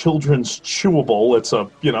children's chewable. It's a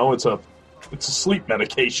sleep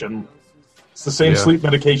medication. It's the same sleep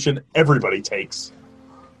medication everybody takes.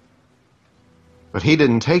 But he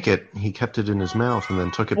didn't take it. He kept it in his mouth and then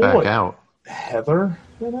took it back out. Heather,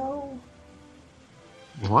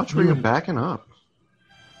 Watch where you're backing up.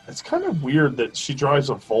 It's kind of weird that she drives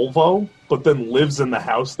a Volvo, but then lives in the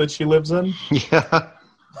house that she lives in. Yeah.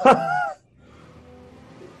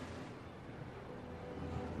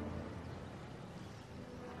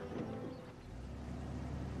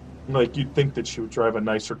 Like, you'd think that she would drive a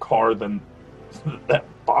nicer car than that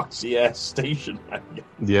boxy-ass station wagon.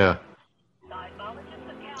 Yeah.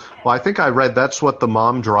 Well, I think I read that's what the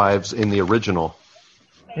mom drives in the original.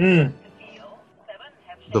 Mm.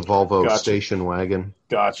 The Volvo station wagon.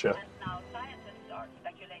 Gotcha.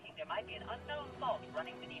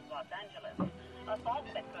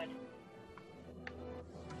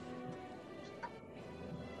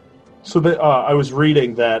 So I was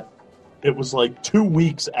reading that it was like 2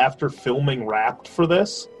 weeks after filming wrapped for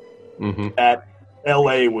this, that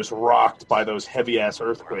L.A. was rocked by those heavy-ass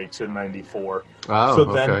earthquakes in 94.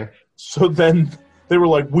 Oh, So then they were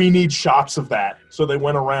like, we need shots of that. So they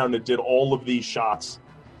went around and did all of these shots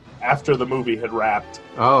after the movie had wrapped.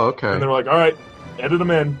 Oh, okay. And they were like, all right, edit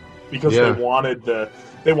them in. Because they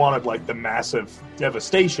wanted like the massive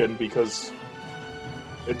devastation because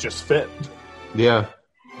it just fit. Yeah.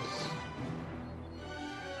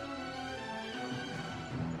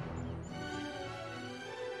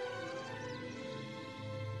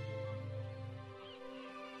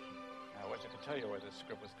 I wish I could tell you where this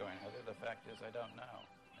script was going, Heather. The fact is, I don't know.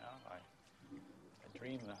 You know, I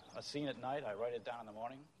dream a scene at night. I write it down in the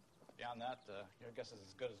morning. Beyond that, your guess is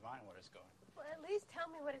as good as mine where it's going. Well, at least tell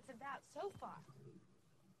me what it's about so far.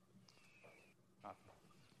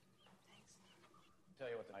 Thanks. Tell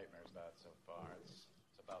you what the nightmare's about so far. It's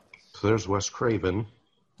about this. So there's Wes Craven.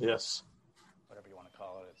 Yes. Whatever you want to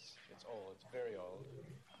call it. It's old. It's very old.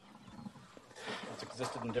 It's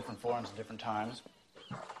existed in different forms at different times.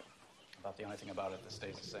 About the only thing about it that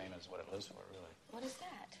stays the same is what it lives for, really. What is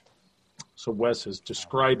that? So Wes is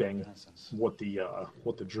describing what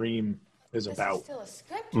the dream is about. This is still a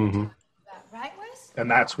script Mhm. you're talking about, right, Wes? And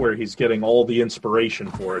that's where he's getting all the inspiration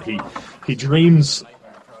for it. He dreams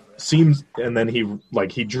and then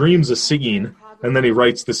he dreams a scene and then he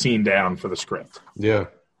writes the scene down for the script. Yeah.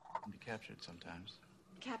 Can be captured sometimes.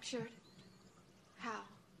 Captured? How?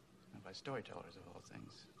 By storytellers of all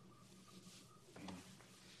things. I mean,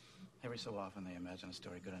 every so often they imagine a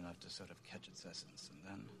story good enough to sort of catch its essence, and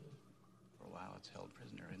then for a while it's held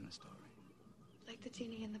prisoner in the story. Like the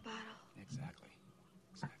genie in the bottle. Exactly.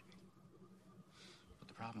 But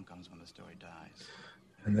the problem comes when the story dies.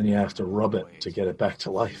 And then you have to rub it to get it back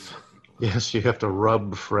to life. Yes, you have to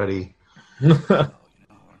rub Freddy. Maybe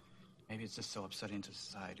it's just so upsetting to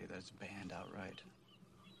society that it's banned outright.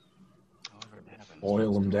 However it happens.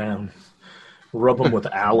 Oil him down. Rub him with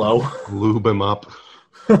aloe. Lube him up.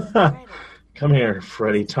 Come here,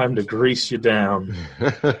 Freddy. Time to grease you down.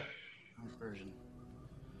 Version.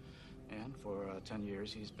 And for 10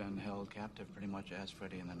 years, he's been held captive pretty much as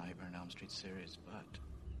Freddy in the Nightmare on Elm Street series. But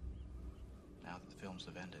now that the films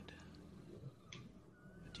have ended, the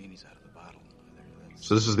genie's out of the bottle.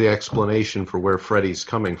 So this is the explanation for where Freddy's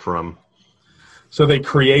coming from. So they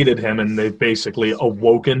created him and they've basically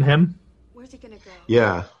awoken him. Where's he gonna go?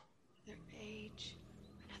 Yeah.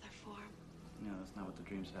 No, that's not what the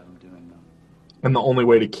dreams have him doing, though. And the only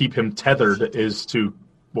way to keep him tethered is to,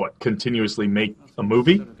 continuously make a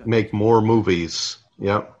movie? Make more movies.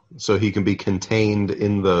 Yep. So he can be contained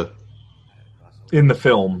in the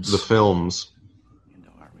films. The films. Into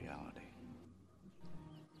our reality.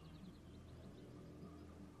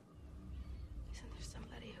 Isn't there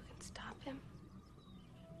somebody who can stop him?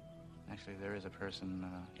 Actually, there is a person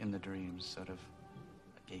in the dreams, sort of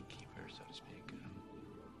a gatekeeper, so to speak.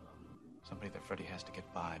 Somebody that Freddy has to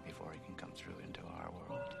get by before he can come through into our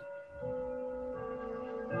world.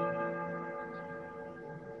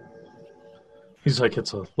 He's like,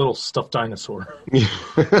 it's a little stuffed dinosaur.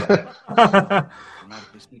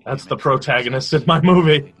 That's the protagonist in my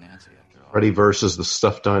movie. Freddy versus the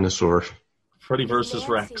stuffed dinosaur. Freddy versus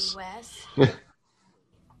Rex.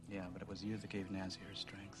 Yeah, but it was you that gave Nancy her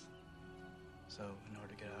strength. So in order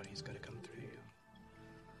to get out, he's got to come through you.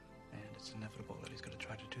 And it's inevitable that he's going to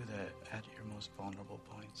try to do that at your most vulnerable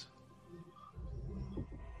points.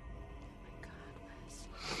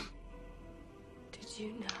 Did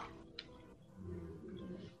you know?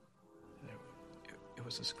 It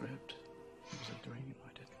was a script. It was a dream. I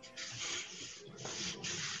didn't.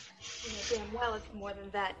 You know damn well it's more than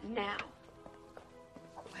that now.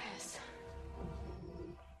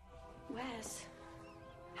 Wes,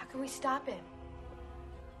 how can we stop him?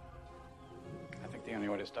 I think the only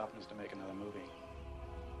way to stop him is to make another movie.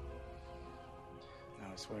 Now,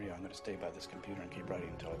 I swear to you, I'm going to stay by this computer and keep writing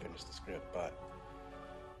until I finish the script, but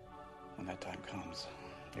when that time comes,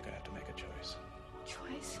 you're going to have to make a choice.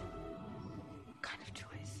 Choice? What kind of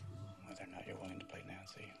choice? Whether or not you're willing to play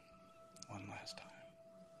Nancy one last time.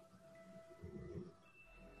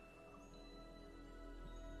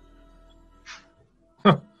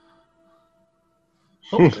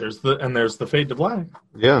 Oh, there's the fade to black.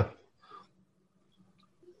 Yeah.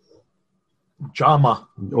 Jama.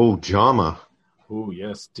 Oh, Jama. Oh,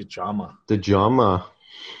 yes, Djama. Djama.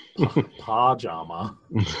 Pajama.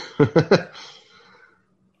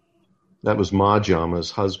 That was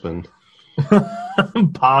Majama's husband.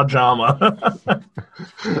 Pajama.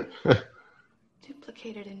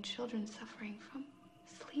 Duplicated in children suffering from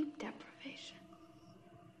sleep deprivation.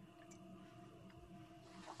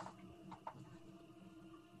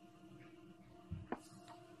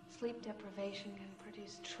 Sleep deprivation can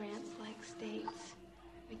produce trance-like states,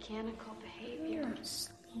 mechanical behavior. I'm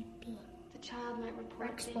sleepy. The child might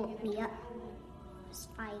report Rex being woke in me up. I was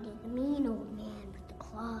fighting the mean old man with the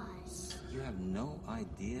claws. You have no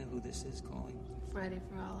idea who this is calling? Freddy,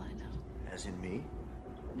 for all I know. As in me?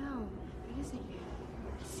 No, it isn't you.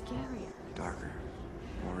 It's scarier. Darker.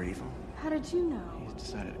 More evil. How did you know? He's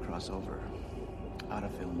decided to cross over out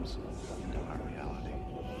of films into our reality.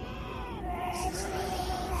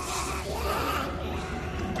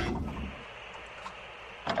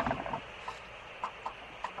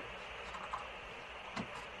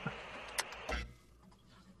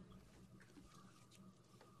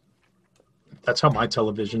 That's how my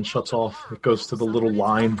television shuts off. It goes to the little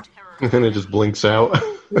line. And then it just blinks out.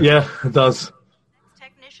 Yeah, it does.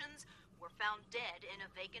 Technicians were found dead in a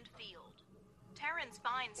vacant field. Terrence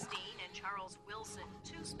Feinstein and Charles Wilson,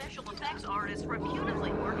 two special effects artists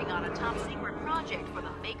reputedly working on a top-secret project for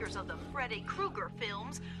the makers of the Freddy Krueger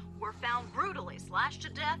films, were found brutally slashed to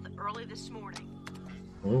death early this morning.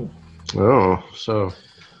 Oh, so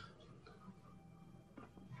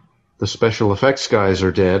the special effects guys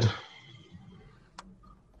are dead.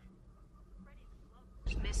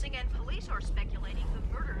 Missing, and police are speculating the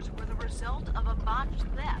murders were the result of a botched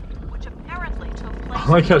theft, which apparently took place. I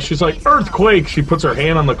like how she's like, earthquake! She puts her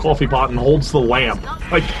hand on the coffee pot and holds the lamp.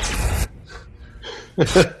 Like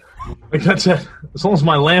that's it. As long as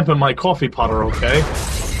my lamp and my coffee pot are okay.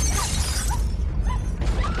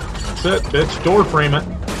 That's it, bitch. Door frame it.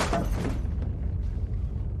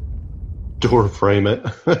 Door frame it.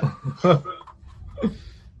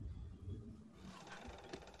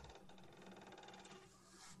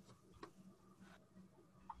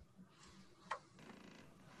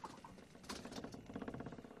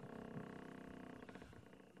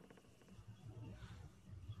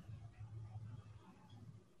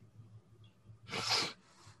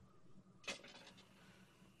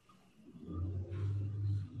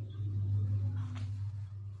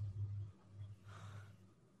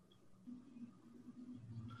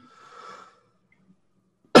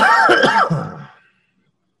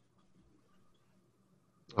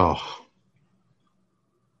 Oh,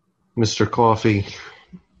 Mr. Coffee.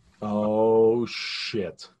 Oh,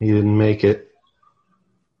 shit. He didn't make it.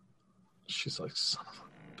 She's like, son of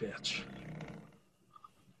a bitch.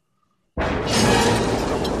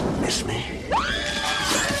 Miss me?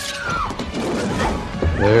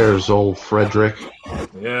 There's old Frederick.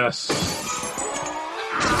 Yes.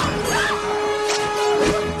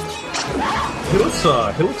 He looks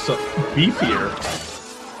beefier.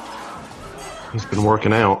 He's been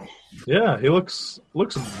working out. Yeah, he looks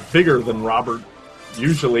bigger than Robert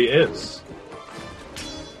usually is.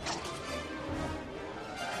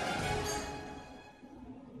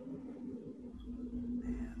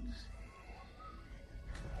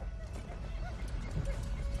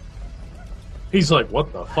 He's like,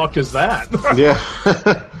 what the fuck is that? Yeah.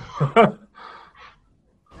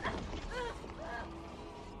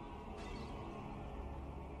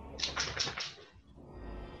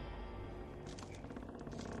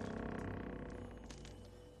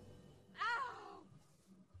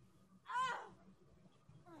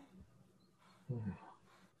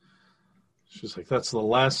 She's like, that's the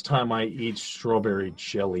last time I eat strawberry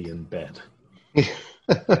jelly in bed.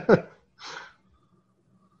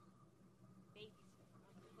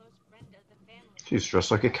 She's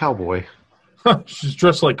dressed like a cowboy. She's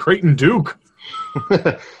dressed like Creighton Duke.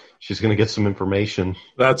 She's going to get some information.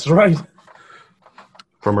 That's right.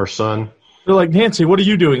 From her son. They're like, Nancy, what are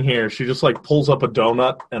you doing here? She just like pulls up a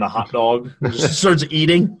donut and a hot dog and just starts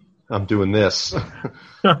eating. I'm doing this.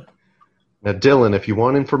 Now, Dylan, if you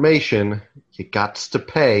want information, you gots to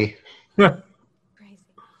pay. And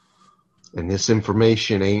this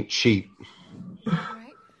information ain't cheap. Right?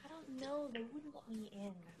 I don't know. They wouldn't let me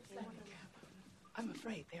in. I'm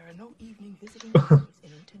afraid there are no evening visiting days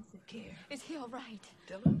in intensive care. Is he all right?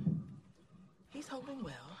 Dylan? He's holding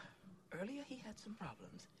well. Earlier he had some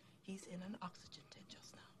problems. He's in an oxygen tent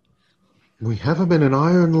just now. We have him in an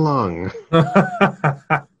iron lung.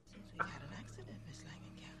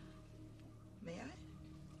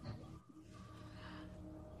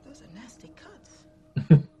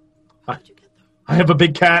 I have a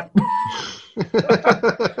big cat.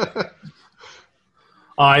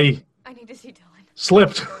 I need to see Dylan.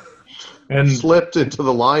 Slipped into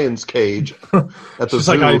the lion's cage at the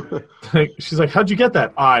zoo. She's like, how'd you get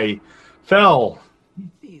that? I fell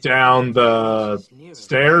down the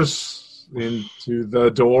stairs into the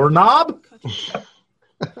doorknob.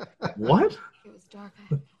 What? It was dark.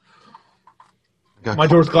 My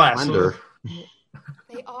door's glass.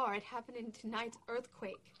 They are. It happened in tonight's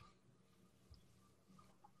earthquake.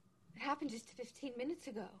 happened just 15 minutes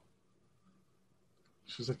ago.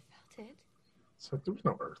 She's like, Felt it. it's like, there was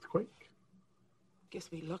no earthquake. Guess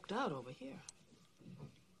we lucked out over here.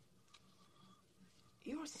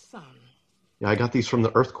 Your son, Yeah, I got these from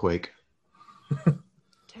the earthquake.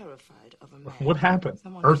 terrified of a man. What happened?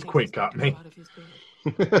 Someone Earthquake got me. out of his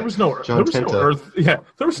bed. There was no, John there was no Tenta. earth. Yeah,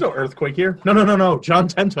 there was no earthquake here. No. John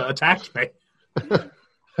Tenta attacked me.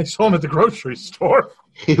 I saw him at the grocery store.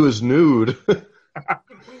 He was nude.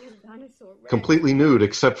 Dinosaur red. Completely nude,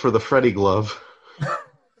 except for the Freddy glove.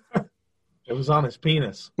 It was on his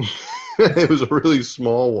penis. It was a really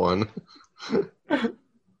small one. I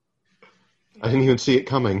didn't even see it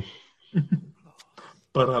coming.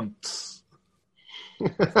 But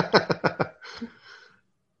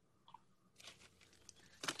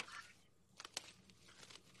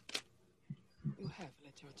You have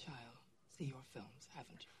let your child see your films,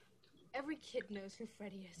 haven't you? Every kid knows who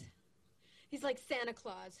Freddy is. He's like Santa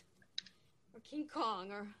Claus. Or King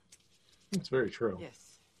Kong, or... it's very true.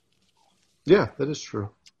 Yes. Yeah, that is true.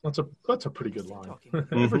 That's a pretty good line.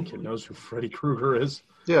 Every kid knows who Freddy Krueger is.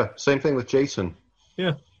 Yeah, same thing with Jason.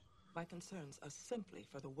 Yeah. My concerns are simply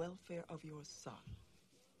for the welfare of your son.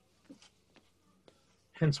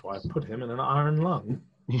 Hence why I put him in an iron lung.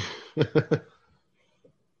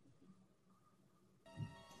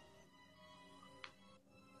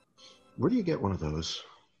 Where do you get one of those?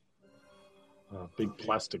 A big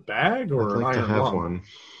plastic bag or I'd an like to iron have lung? one.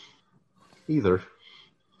 Either.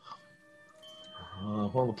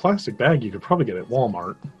 Well, the plastic bag you could probably get at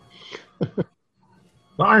Walmart. The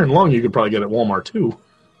iron lung you could probably get at Walmart too.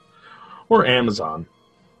 Or Amazon.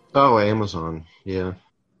 Oh, Amazon. Yeah.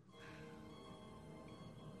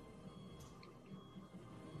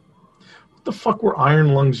 What the fuck were iron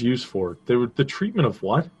lungs used for? They were the treatment of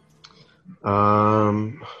what?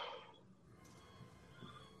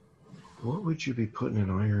 What would you be putting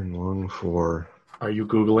an iron lung for? Are you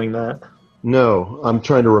Googling that? No, I'm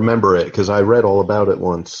trying to remember it because I read all about it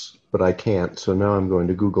once, but I can't, so now I'm going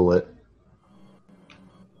to Google it.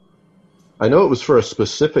 I know it was for a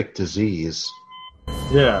specific disease.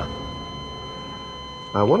 Yeah.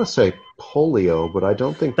 I want to say polio, but I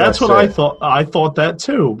don't think That's that's what I it. thought. I thought that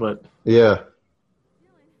too, but Yeah.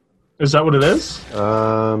 is that what it is?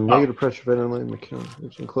 Negative pressure ventilating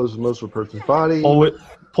which encloses most of a person's body.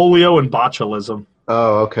 Polio and botulism.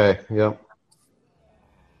 Oh, okay. Yep.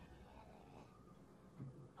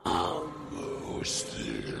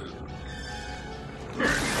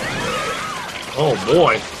 Oh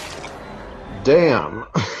boy. Damn.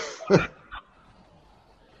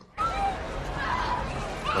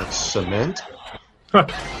 That's cement?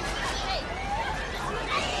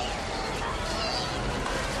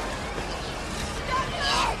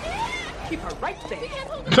 Keep her right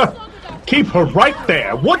there. Keep her right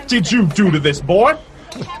there. What did you do to this boy?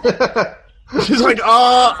 She's like,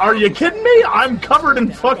 are you kidding me? I'm covered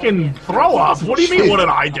in fucking throw up. What do you mean, what did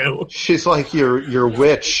I do? She's like your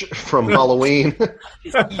witch from Halloween.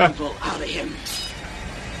 His evil out of him.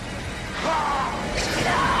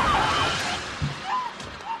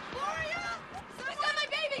 Who's got my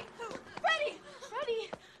baby? Freddy! Freddy?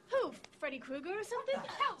 Who? Freddy Krueger or something? What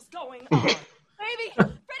the hell's going on? Baby!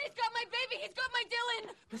 Freddy's got my baby! He's got my Dylan!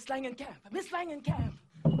 Miss Langenkamp, Miss Langenkamp,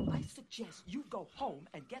 I suggest you go home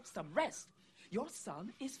and get some rest. Your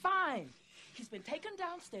son is fine. He's been taken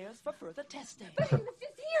downstairs for further testing. But he was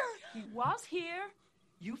just here! He was here.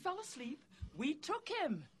 You fell asleep. We took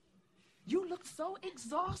him. You looked so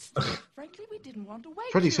exhausted. Frankly, we didn't want to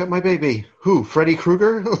wake Freddy's you. got my baby. Who? Freddy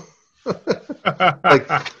Krueger?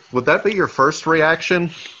 Like, would that be your first reaction?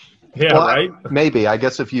 Yeah, Well, right? Maybe. I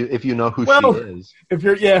guess if you know who Well, she is. if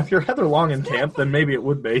you're Heather Langenkamp, then maybe it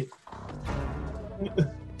would be.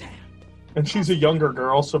 And she's a younger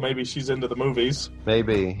girl, so maybe she's into the movies.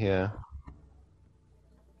 Maybe, yeah.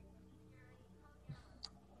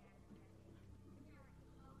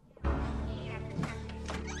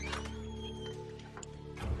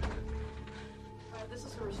 This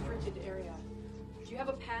is a restricted area. Do you have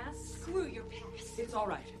a pass? Screw your pass. It's all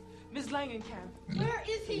right. Miss Langenkamp. Where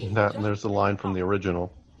is he? There's the line from the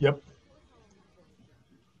original. Yep.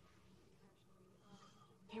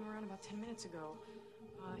 Came around about 10 minutes ago.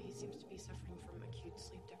 He seems to be suffering from acute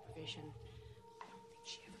sleep deprivation. I don't think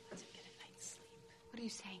she ever lets him get a night's sleep. What are you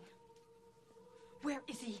saying? Where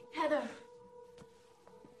is he? Heather.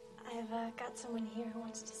 I've got someone here who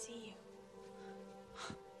wants to see you.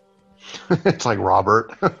 It's like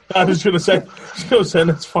Robert. I was gonna say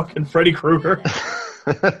it's fucking Freddy Krueger.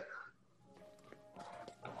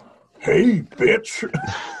 Hey, bitch.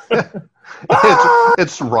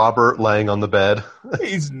 It's Robert laying on the bed.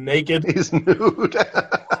 He's naked. He's nude.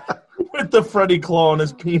 With the Freddy claw on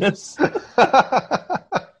his penis.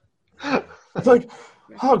 It's like,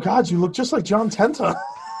 oh God, you look just like John Tenta.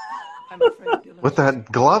 With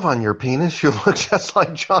that glove on your penis, you look just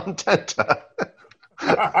like John Tenta.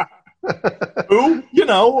 Who? You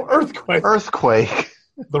know, Earthquake. Earthquake.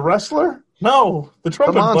 The wrestler? No, the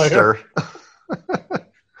trumpet The monster. player.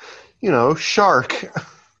 You know, Shark.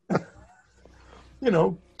 You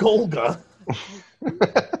know, Golga. Go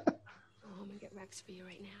home and get Rex for you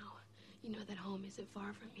right now. You know that home isn't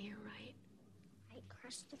far from here, right? Right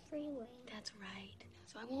across the freeway. That's right.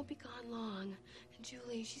 So I won't be gone long. And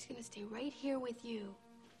Julie, she's gonna stay right here with you.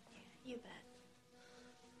 Yeah, you bet.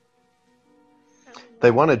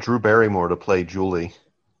 They wanted Drew Barrymore to play Julie.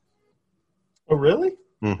 Oh, really?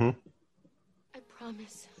 Mm-hmm. I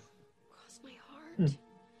promise. Cross my heart.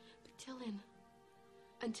 But Dylan,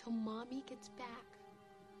 until Mommy gets back,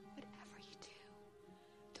 whatever you do,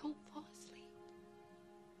 don't fall asleep.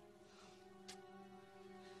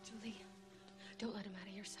 Julie, don't let him out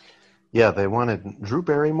of your sight. Yeah, they wanted Drew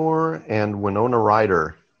Barrymore and Winona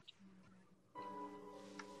Ryder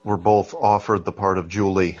were both offered the part of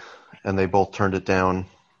Julie, and they both turned it down.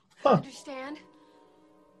 Understand?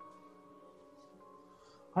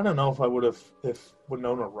 I don't know if I would have, if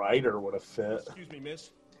Winona Ryder would have fit. Excuse me,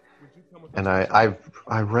 miss. Would you come with And I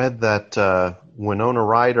read that Winona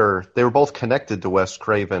Ryder, they were both connected to Wes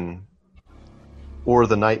Craven or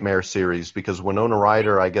the Nightmare series, because Winona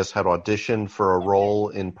Ryder, I guess, had auditioned for a role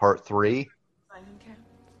in part 3.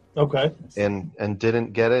 Okay. And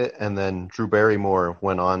didn't get it, and then Drew Barrymore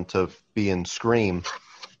went on to be in Scream.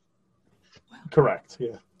 Correct,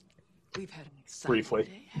 yeah. We've had an exciting Briefly.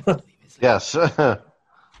 day, haven't we, Miss Yes.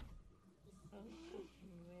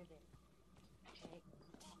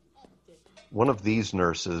 One of these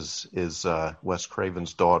nurses is Wes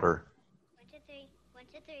Craven's daughter. 1,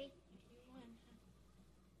 2, 3.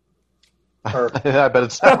 I bet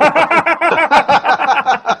it's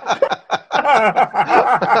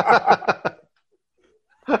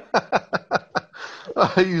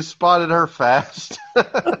You spotted her fast.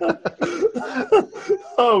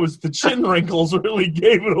 Oh, it was the chin wrinkles really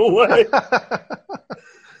gave it away.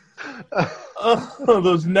 Oh,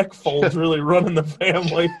 those neck folds really run in the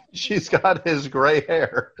family. She's got his gray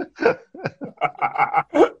hair.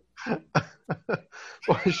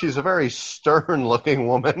 Boy, she's a very stern-looking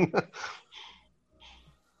woman.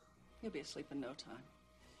 He'll be asleep in no time.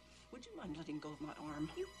 Would you mind letting go of my arm?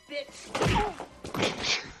 You bitch.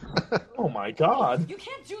 Oh my God. You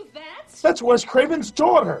can't do that. That's Wes Craven's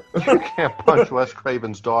daughter. You can't punch Wes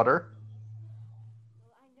Craven's daughter.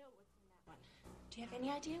 Do you have any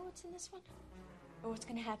idea what's in this one? Or what's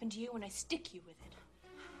going to happen to you when I stick you with it?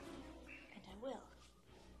 And I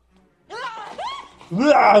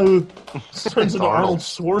will. Turns into Arnold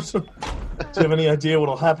Schwarzenegger. Do you have any idea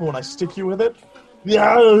what'll happen when I stick you with it?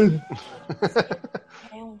 Yeah.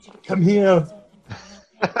 Come here.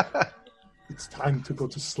 It's time to go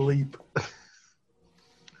to sleep.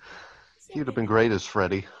 He'd have been great as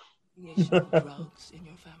Freddy. Drugs in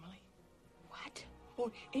your family? What?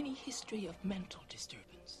 Or any history of mental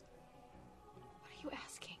disturbance? What are you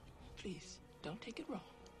asking? Please, don't take it wrong.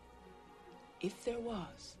 If there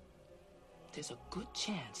was, there's a good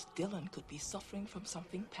chance Dylan could be suffering from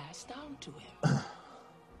something passed down to him.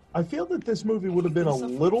 I feel that this movie would have been a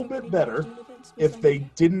little bit better if they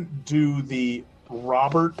didn't do the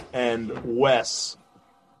Robert and Wes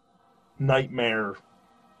Nightmare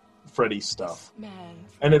Freddy stuff.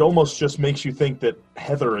 And it almost just makes you think that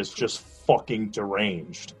Heather is just fucking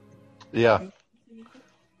deranged. Yeah.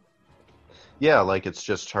 Yeah, like it's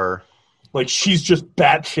just her. Like she's just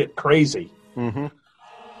batshit crazy. Mm-hmm.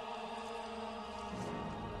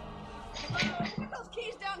 Those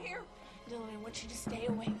keys down here. Dylan, I want you to stay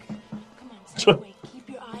awake. Come on, stay awake. Keep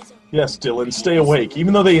your eyes open. Yes, Dylan, stay awake.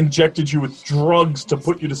 Even though they injected you with drugs to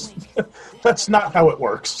put you to sleep, that's not how it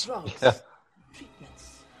works. Yeah.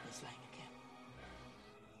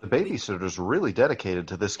 The babysitter's really dedicated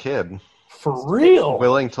to this kid. For real.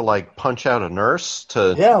 Willing to like punch out a nurse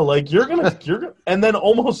to Yeah, like you're gonna and then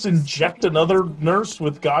almost inject another nurse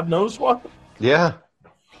with God knows what. Yeah.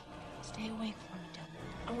 Stay awake for me,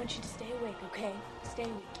 Dylan. I want you to stay awake, okay? Stay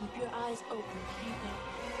awake. Keep your eyes open.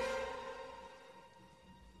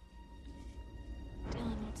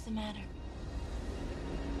 Dylan, what's the matter?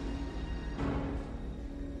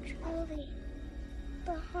 Julie,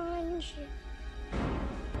 behind you.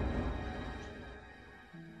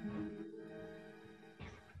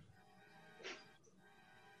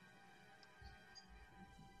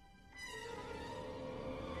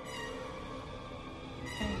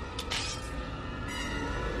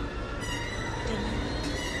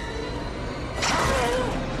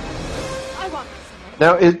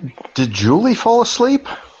 Now, did Julie fall asleep?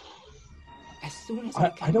 As soon as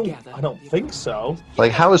I don't think so.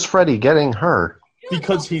 Like, how is Freddy getting her?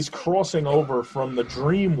 Because he's crossing over from the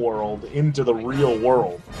dream world into the real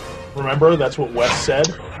world. Remember? That's what Wes said.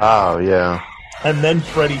 Oh, yeah. And then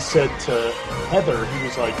Freddy said to Heather, he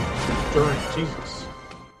was like,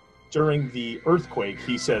 during the earthquake,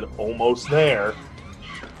 he said, almost there.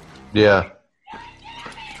 Yeah.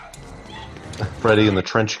 Freddy in the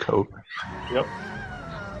trench coat. Yep.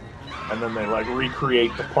 And then they, like,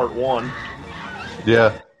 recreate the part 1.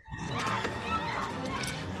 Yeah.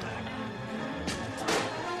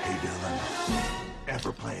 Hey, Dylan.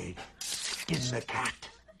 Ever play Skin the Cat?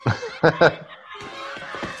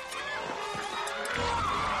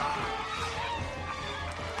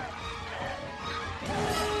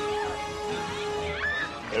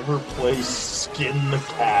 Ever play Skin the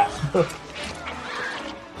Cat?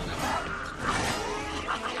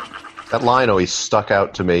 That line always stuck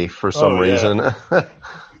out to me for some reason.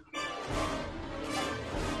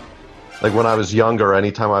 Like when I was younger,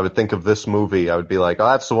 anytime I would think of this movie, I would be like, oh,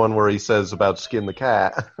 that's the one where he says about Skin the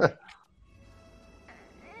Cat. What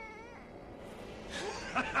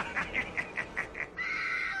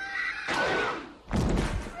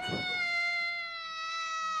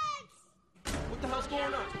the hell's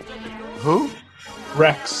going on? Who?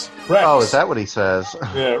 Rex. Oh, is that what he says?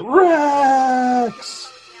 Yeah, Rex!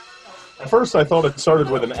 At first I thought it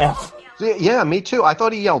started with an F. Yeah, me too. I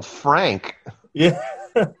thought he yelled Frank. Yeah.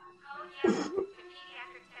 Where's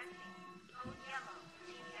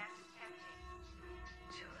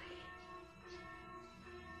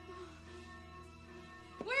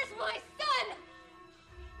my son?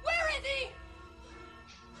 Where is he?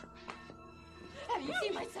 Have you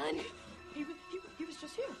seen my son? He was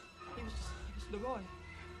just here. He was Leroy.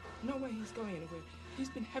 No way he's going anywhere. He's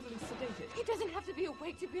been heavily sedated. He doesn't have to be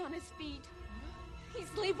awake to be on his feet. He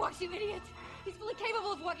sleepwalks, you idiot. He's fully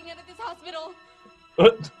capable of walking out of this hospital.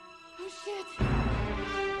 Oh, shit.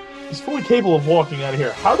 He's fully capable of walking out of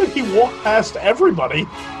here. How did he walk past everybody?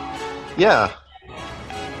 Yeah.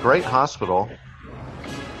 Great hospital.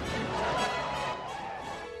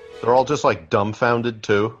 They're all just like dumbfounded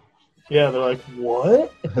too. Yeah, they're like,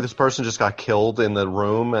 what? This person just got killed in the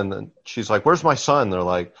room, and then she's like, where's my son? They're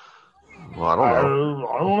like, well, I don't know.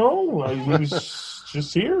 I don't know. He was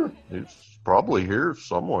just here. He's probably here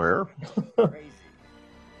somewhere.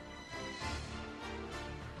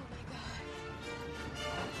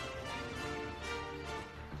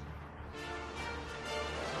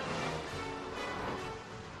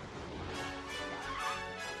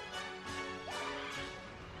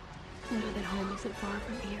 You know that home isn't far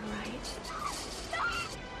from here, right?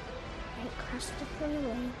 Right across the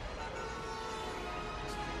freeway.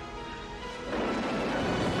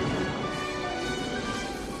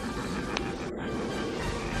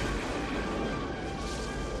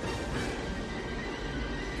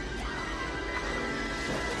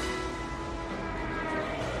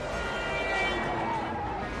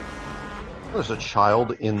 There's a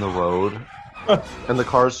child in the road, and the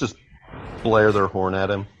cars just blare their horn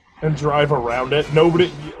at him. And drive around it.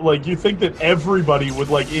 Nobody, like, you think that everybody would,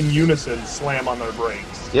 like, in unison slam on their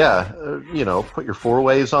brakes. Yeah, put your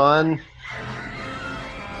four-ways on.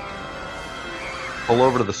 Pull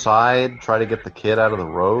over to the side, try to get the kid out of the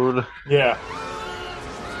road. Yeah.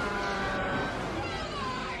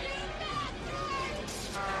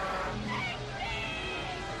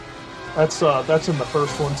 That's in the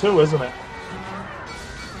first one too, isn't it?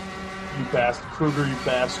 You bastard, Kruger, you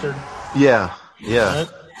bastard. Yeah. Right?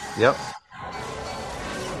 Yep.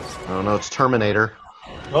 Oh no, it's Terminator.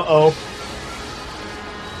 Uh-oh.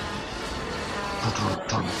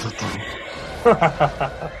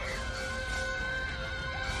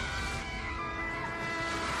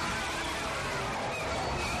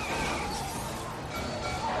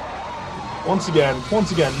 Once again,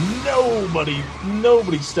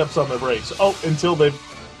 nobody steps on their brakes. Oh, until they've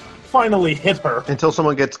finally hit her. Until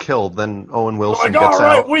someone gets killed, then Owen Wilson like, gets all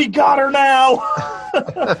right, out. we got her now.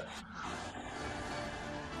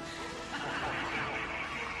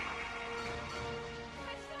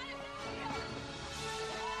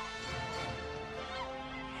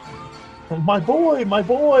 My boy.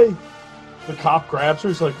 The cop grabs her.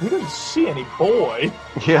 He's like, we didn't see any boy.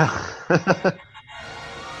 Yeah.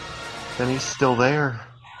 And he's still there.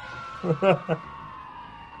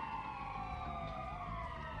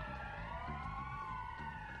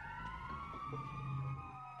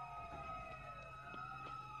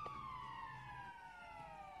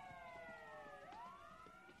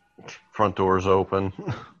 Front door's open.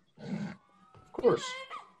 Of course.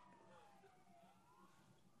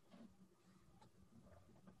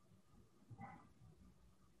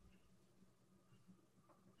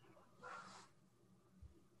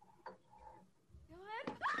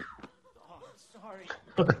 sorry.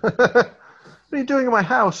 What are you doing in my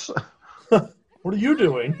house? What are you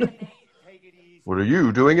doing? What are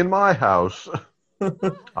you doing in my house?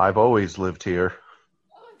 I've always lived here.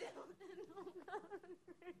 What's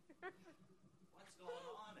going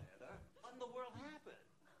on, Heather? What in the world happened?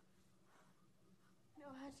 No,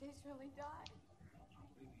 Hashi's really died.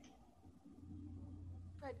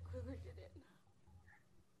 Fred Krueger did it.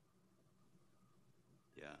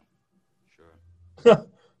 Yeah, sure.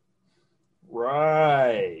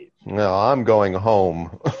 Right. No, I'm going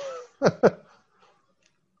home. You saw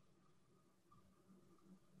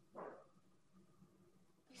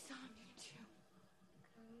him, didn't you?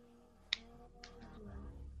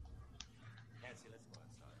 Nancy, let's go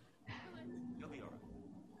outside. You'll be all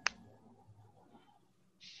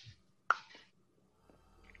right.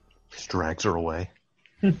 Just drags her away.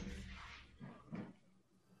 What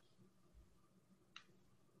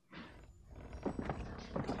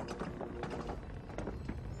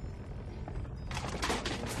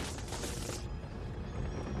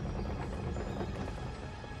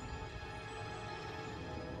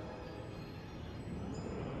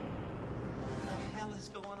the hell is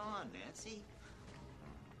going on, Nancy?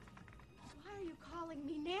 Why are you calling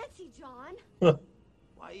me Nancy, John?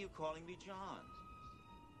 Why are you calling me John?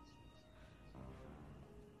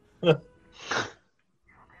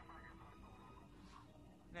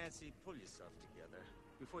 Nancy, pull yourself together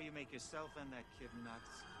before you make yourself and that kid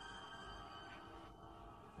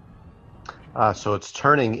nuts. So it's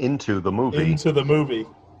turning into the movie. Into the movie.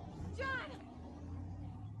 John!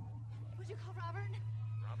 Would you call Robert?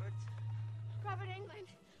 Robert? Robert Englund.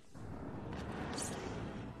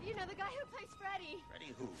 You know, the guy who plays Freddy.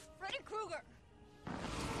 Freddy who? Freddy Krueger.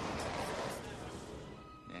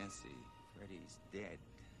 Nancy, Freddy's dead.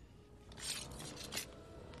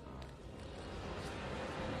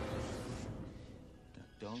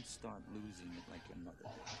 Don't start losing it like your mother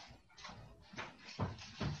did.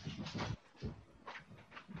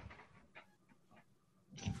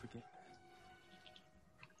 Don't forget.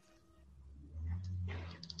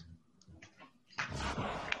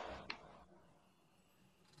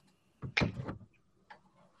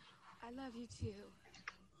 I love you too.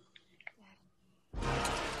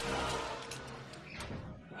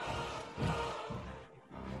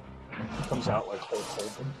 Comes out like Hulk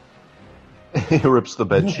Hogan. He rips the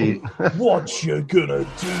bed sheet. What you gonna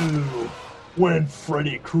do when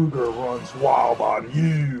Freddy Krueger runs wild on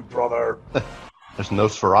you, brother? There's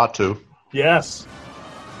Nosferatu. Yes.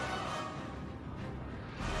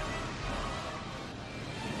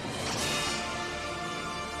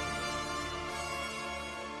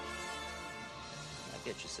 Now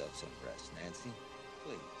get yourself some rest, Nancy.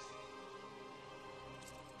 Please.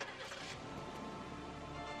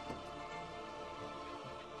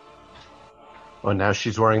 Oh, now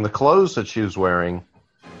she's wearing the clothes that she was wearing.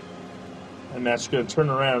 And now she's going to turn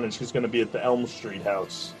around and she's going to be at the Elm Street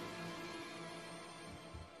house.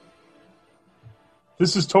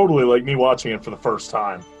 This is totally like me watching it for the first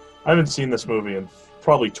time. I haven't seen this movie in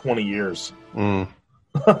probably 20 years. Mm.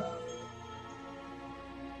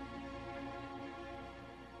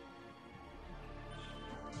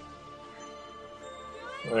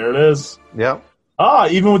 There it is. Yep. Ah,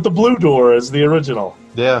 even with the blue door as the original.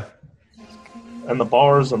 Yeah. And the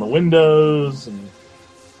bars on the windows and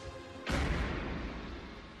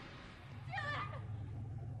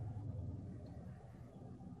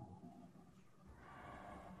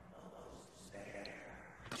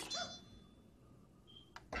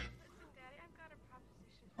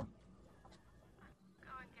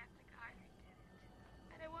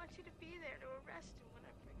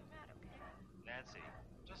Nancy,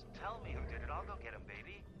 just tell me who did it. I'll go get him,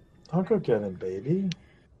 baby. I'll go get him, baby.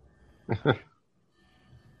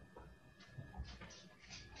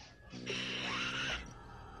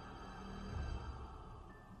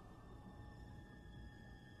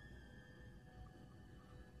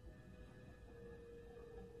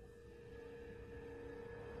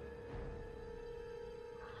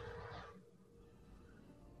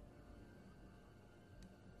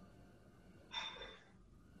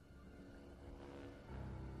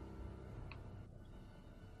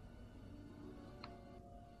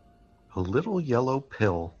 A little yellow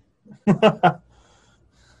pill. I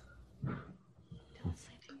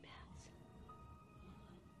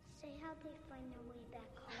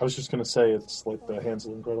was just going to say it's like the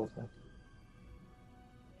Hansel and Gretel thing.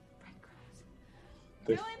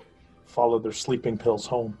 They followed their sleeping pills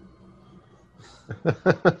home.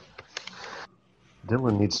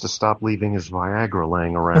 Dylan needs to stop leaving his Viagra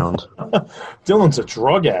laying around. Dylan's a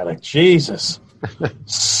drug addict. Jesus.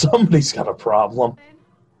 Somebody's got a problem.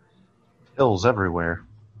 Pills everywhere.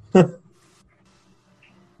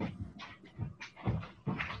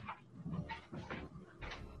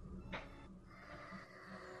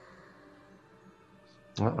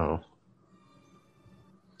 Uh-oh.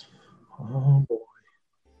 Oh, boy.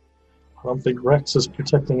 I don't think Rex is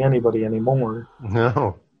protecting anybody anymore.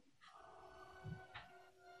 No.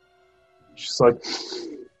 She's like,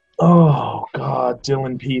 oh, God,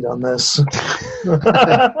 Dylan peed on this.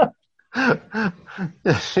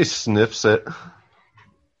 Yeah, she sniffs it.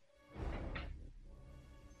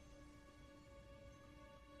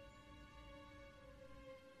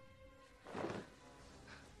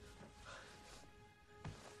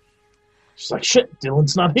 She's like, shit,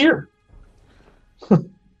 Dylan's not here.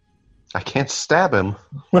 I can't stab him.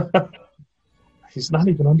 He's not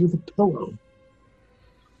even under the pillow.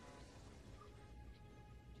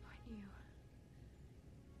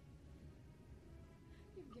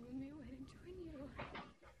 You've given me a way to join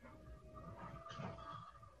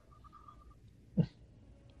you.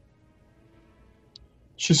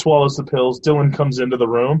 She swallows the pills. Dylan comes into the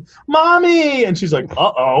room. Mommy! And she's like,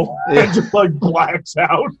 uh-oh. And just like blacks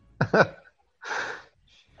out.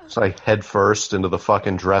 It's like head first into the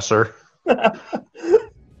fucking dresser.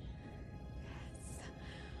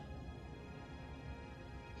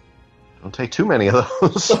 Don't take too many of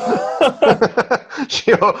those.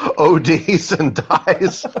 She ODs and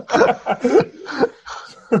dies.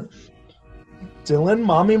 Dylan,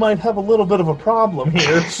 Mommy might have a little bit of a problem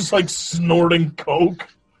here. It's just like snorting coke.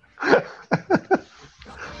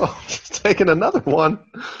 Oh, she's taking another one.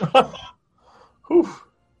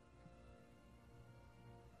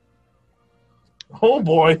 Oh,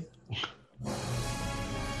 boy.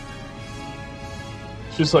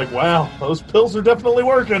 She's like, wow, those pills are definitely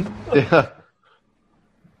working. Yeah.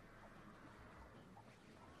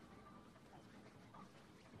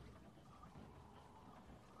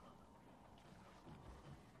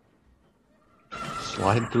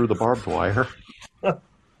 Slide through the barbed wire.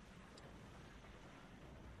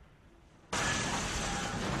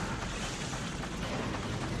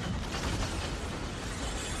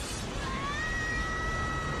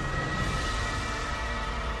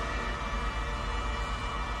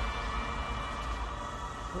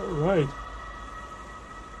 All right.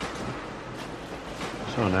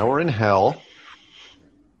 So now we're in hell.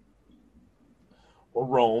 Or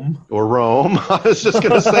Rome. Or Rome. I was just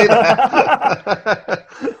going to say that.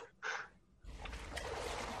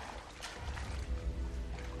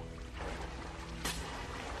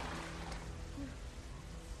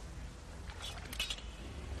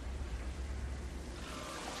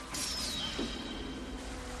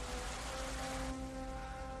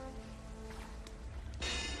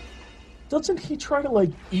 Doesn't he try to, like,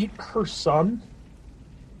 eat her son?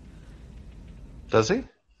 Does he?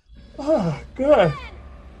 Ah, good.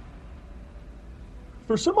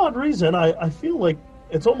 For some odd reason, I feel like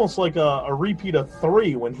it's almost like a repeat of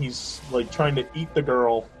 3 when he's, like, trying to eat the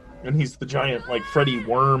girl, and he's the giant, like, Freddy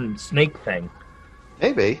worm snake thing.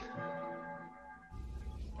 Maybe.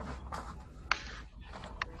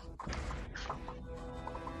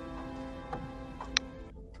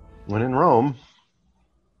 When in Rome.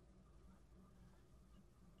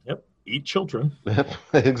 Yep, eat children.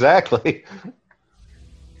 Exactly.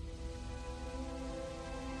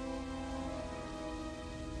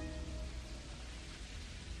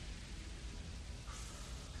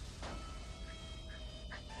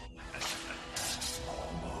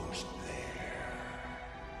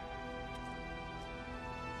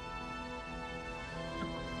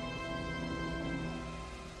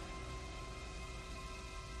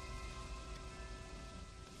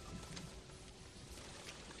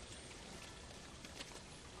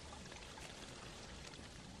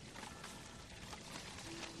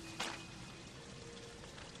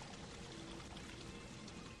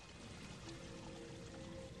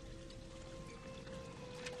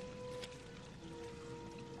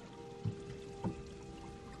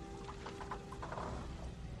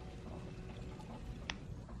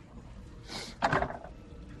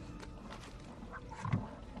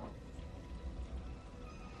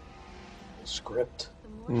 Script.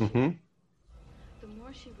 Mm-hmm. The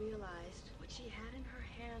more she realized what she had in her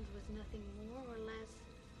hands was nothing more or less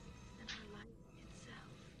than her life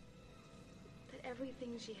itself. That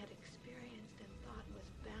everything she had experienced and thought was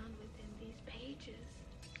bound within these pages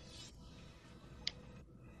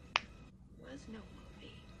was no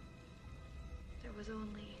movie. There was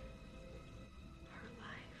only her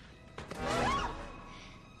life.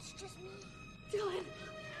 It's just me. Dylan!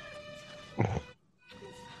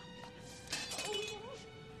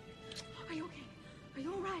 Are you okay? Are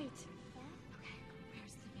you all right? Yeah? Okay,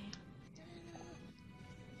 where's the man?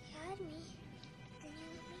 He had me. Then you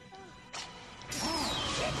let me go.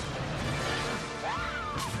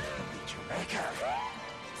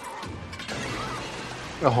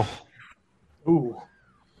 Oh. Ooh.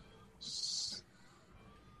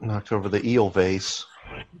 Knocked over the eel vase.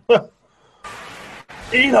 Eat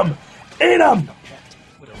him! Eat him!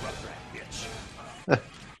 With a rough rat, bitch.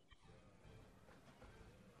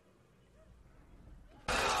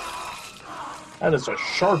 That is a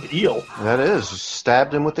sharp eel. That is.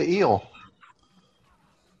 Stabbed him with the eel.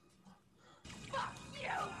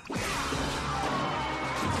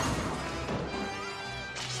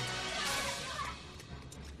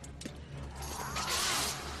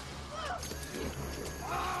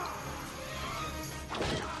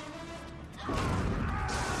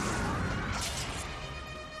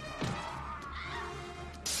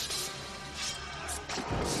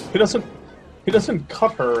 He doesn't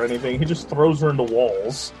cut her or anything. He just throws her into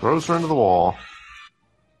walls. Throws her into the wall.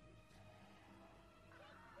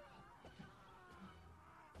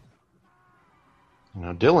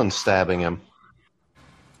 Now Dylan's stabbing him.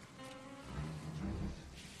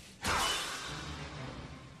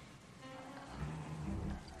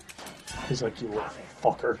 He's like, you little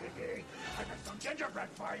fucker. I got some gingerbread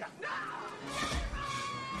for you.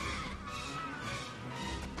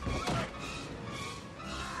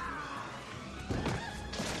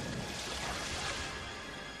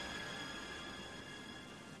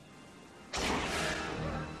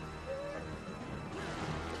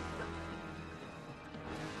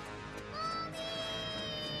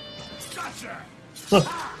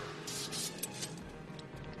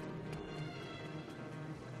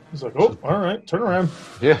 He's like, oh, all right, turn around.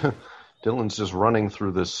 Yeah. Dylan's just running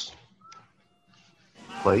through this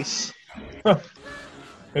place.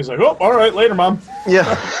 He's like, oh, all right, later, Mom. Yeah.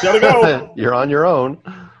 Gotta go. You're on your own.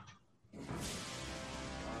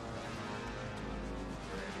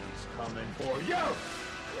 He's coming for you.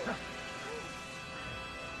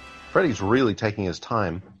 Freddy's really taking his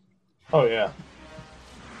time. Oh, yeah.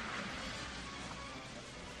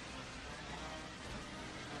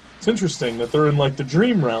 It's interesting that they're in, like, the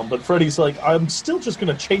dream realm, but Freddy's like, I'm still just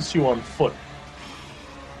going to chase you on foot.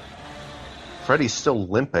 Freddy's still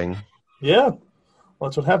limping. Yeah. Well,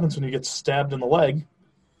 that's what happens when you get stabbed in the leg.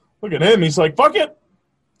 Look at him. He's like, fuck it.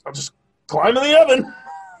 I'll just climb in the oven.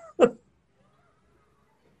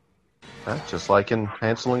 That's just like in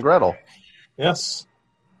Hansel and Gretel. Yes.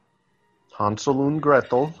 Hansel and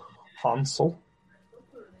Gretel. Hansel.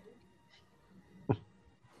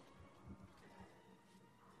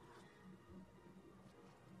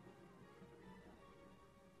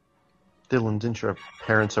 Dylan, didn't your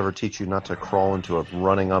parents ever teach you not to crawl into a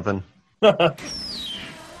running oven?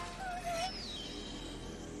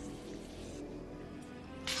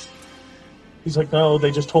 He's like, no,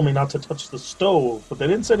 they just told me not to touch the stove, but they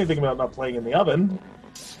didn't say anything about not playing in the oven.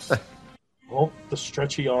 Oh, the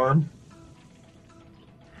stretchy arm.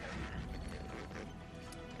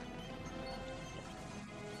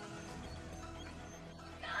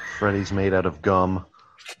 Freddy's made out of gum.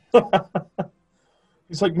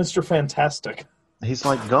 He's like Mr. Fantastic. He's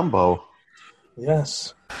like Gumbo.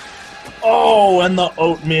 Yes. Oh, and the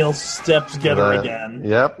oatmeal steps get her again.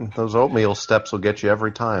 Yep, those oatmeal steps will get you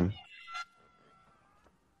every time.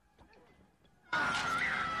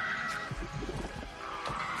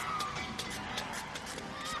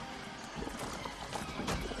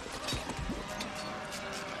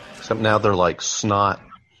 Except now they're like snot.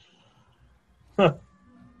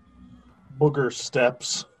 Booger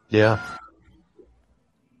steps. Yeah.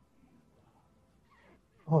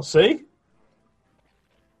 Oh, see?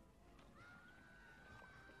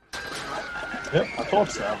 Yep, I thought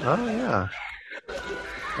so. Oh, yeah.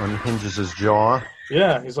 Unhinges his jaw.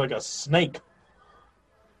 Yeah, he's like a snake.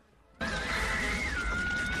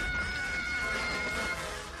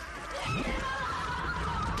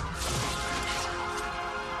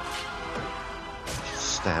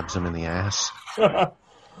 Stabs him in the ass.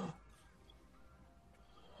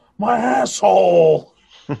 My asshole!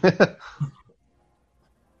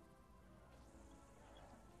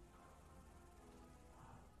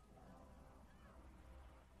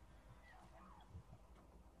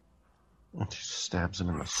 She stabs him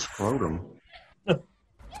in the scrotum.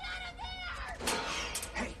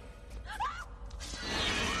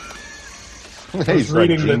 He's like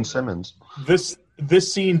Gene Simmons. This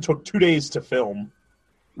scene took 2 days to film.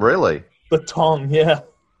 Really? The tongue, yeah.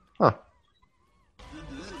 Huh.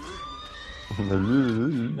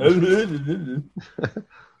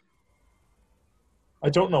 I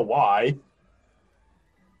don't know why.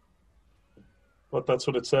 But that's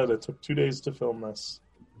what it said. It took 2 days to film this.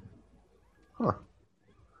 Huh.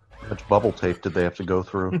 How much bubble tape did they have to go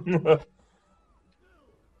through?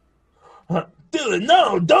 Dylan,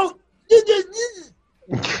 no, don't!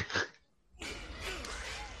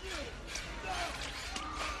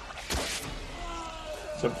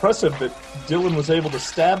 It's impressive that Dylan was able to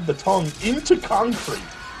stab the tongue into concrete.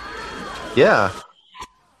 Yeah.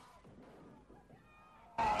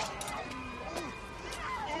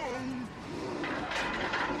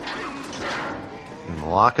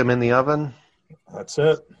 And lock him in the oven. That's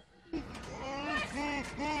it.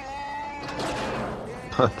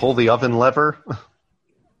 Pull the oven lever.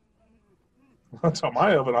 That's how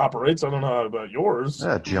my oven operates. I don't know how about yours.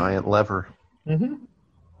 That giant lever. Mm-hmm.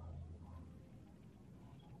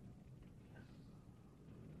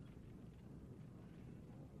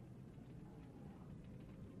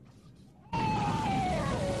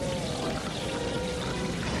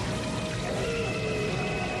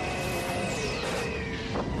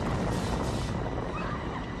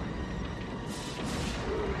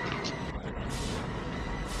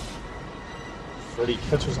 Freddy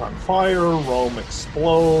catches on fire, Rome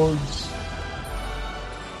explodes.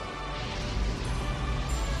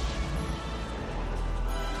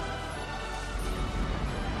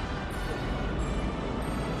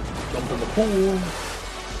 Jump in the pool.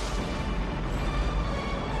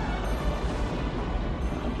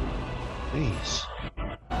 Jeez.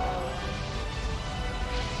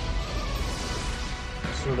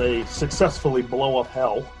 So they successfully blow up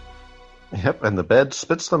hell. Yep, and the bed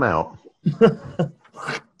spits them out.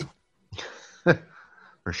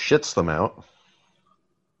 Or shits them out.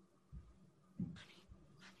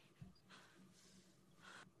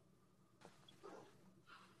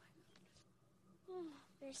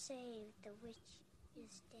 We're saved. The witch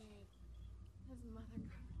is dead. His mother.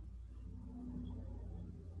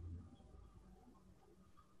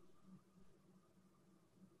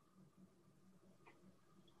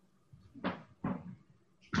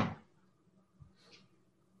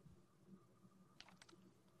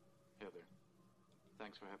 Heather,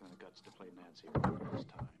 thanks for having the guts to play Nancy around this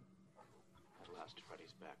time. At last,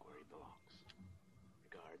 Freddy's back where he belongs.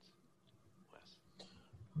 Regards, Wes.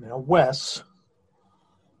 Now, Wes,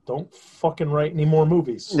 don't fucking write any more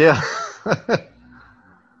movies. Yeah.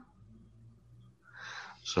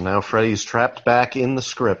 So now Freddy's trapped back in the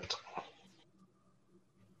script.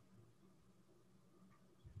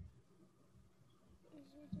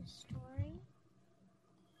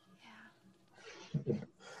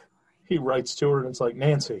 He writes to her and it's like,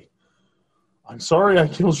 Nancy, I'm sorry I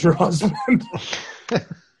killed your husband.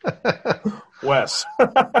 Wes.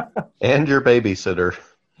 And your babysitter.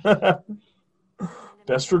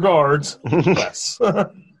 Best regards, Wes.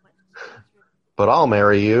 But I'll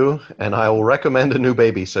marry you, and I will recommend a new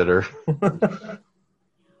babysitter. As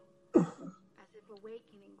if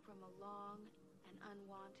awakening from a long and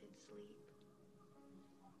unwanted sleep.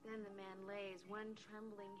 Then the man lays one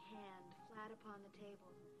trembling hand flat upon the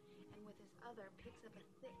table, and with his other picks up a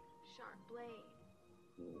thick, sharp blade.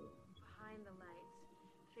 Behind the lights,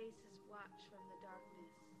 faces watch from the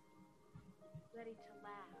darkness, ready to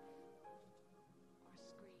laugh or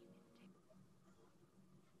scream.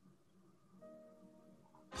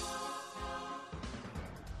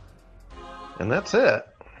 And that's it.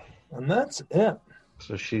 And that's it.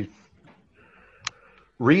 So she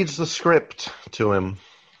reads the script to him.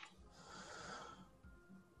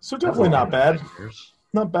 So definitely not bad.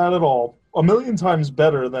 Not bad at all. A million times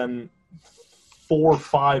better than 4,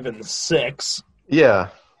 5, and 6. Yeah.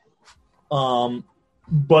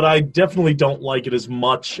 But I definitely don't like it as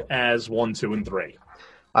much as 1, 2, and 3.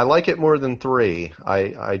 I like it more than 3.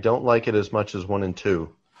 I don't like it as much as 1 and 2.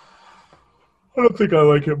 I don't think I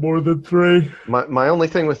like it more than 3. My only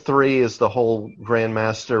thing with 3 is the whole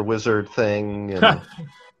Grandmaster Wizard thing. And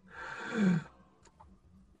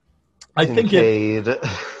I think Kincaid.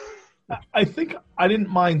 I think I didn't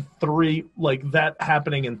mind 3, like that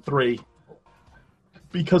happening in 3,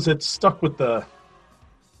 because it stuck with the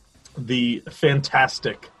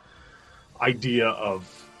fantastic idea of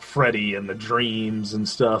Freddy and the dreams and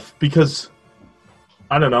stuff. Because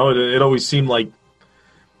I don't know, it always seemed like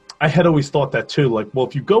I had always thought that too. Like, well,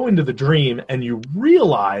 if you go into the dream and you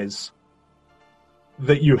realize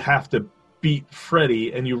that you have to beat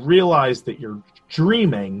Freddy, and you realize that you're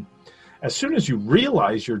dreaming. As soon as you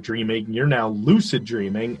realize you're dreaming, you're now lucid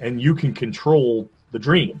dreaming, and you can control the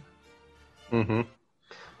dream. Mm-hmm.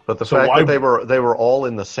 But the fact that they were all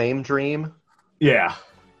in the same dream, yeah,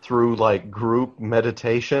 through like group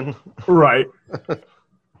meditation, right?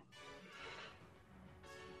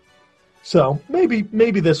 So maybe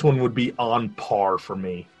this one would be on par for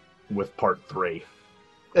me with part 3.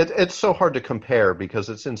 It's so hard to compare because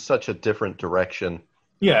it's in such a different direction.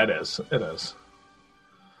 Yeah, it is. It is.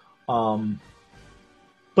 But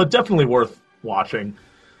definitely worth watching.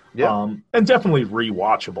 Yeah. And definitely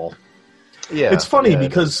rewatchable. Yeah. It's funny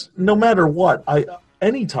because no matter what,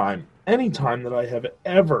 anytime anytime that I have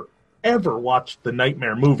ever watched the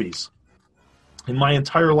Nightmare movies in my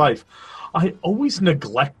entire life, I always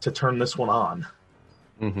neglect to turn this one on.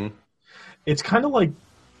 Mm-hmm. It's kind of like,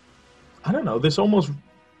 I don't know, this almost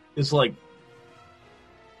is like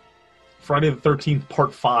Friday the 13th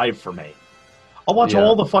Part 5 for me. I'll watch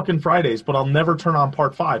all the fucking Fridays, but I'll never turn on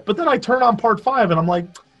Part 5. But then I turn on Part 5 and I'm like,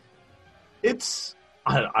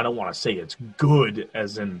 I don't want to say it's good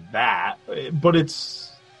as in that, but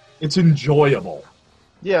it's enjoyable.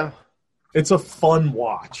 Yeah. It's a fun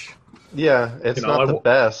watch. Yeah, it's not the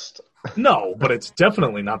best. No, but it's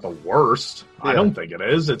definitely not the worst. I don't think it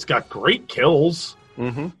is. It's got great kills.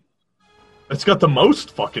 Mm-hmm. It's got the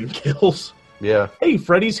most fucking kills. Yeah. Hey,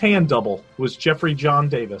 Freddy's hand double was Jeffrey John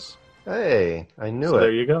Davis. Hey, I knew it. So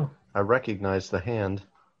there you go. I recognized the hand.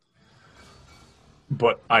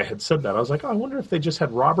 But I had said that. I was like, oh, I wonder if they just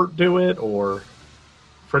had Robert do it or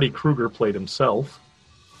Freddy Krueger played himself.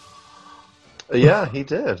 Yeah, he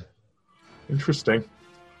did. Interesting.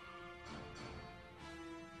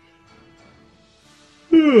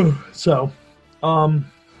 So,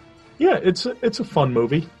 yeah, it's a fun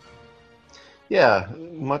movie. Yeah,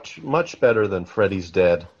 much better than Freddy's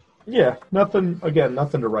Dead. Yeah, nothing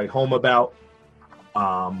to write home about.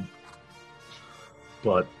 But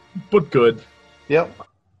good. Yep.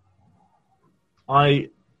 I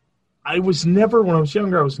was never, when I was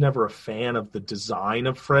younger, I was never a fan of the design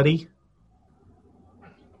of Freddy.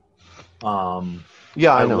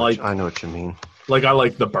 Yeah, I know what you mean. Like, I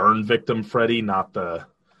like the burn victim Freddy, not the,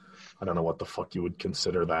 I don't know what the fuck you would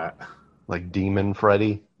consider that. Like Demon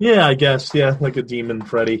Freddy? Yeah, I guess. Yeah, like a Demon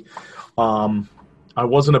Freddy. I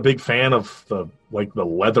wasn't a big fan of the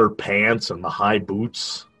leather pants and the high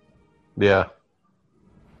boots. Yeah.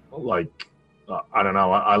 Like, I don't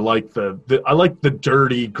know. I like I like the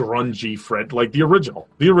dirty, grungy Fred, like the original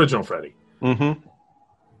Freddy. Mm-hmm.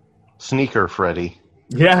 Sneaker Freddy.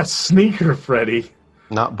 Yeah, Sneaker Freddy.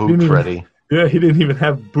 Not Boot Freddy. Yeah, he didn't even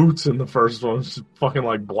have boots in the first one. It's just fucking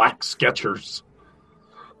like black Skechers.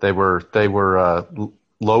 They were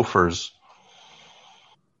loafers.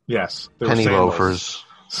 Yes. Penny loafers.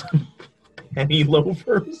 Penny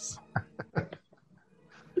loafers?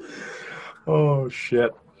 Oh,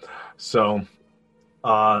 shit. So,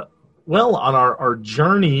 well, on our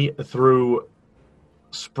journey through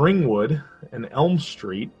Springwood and Elm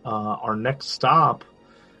Street, our next stop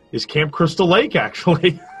is Camp Crystal Lake,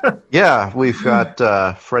 actually. Yeah, we've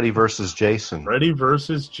got Freddy versus Jason. Freddy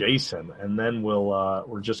versus Jason. And then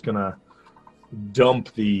we're just going to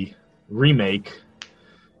dump the remake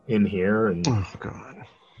in here. And, oh, God.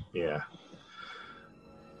 Yeah.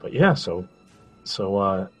 But, yeah, so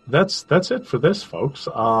that's it for this, folks.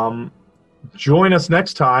 Join us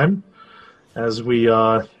next time as we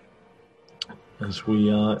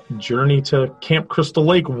journey to Camp Crystal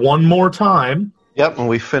Lake one more time. Yep, and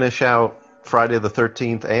we finish out Friday the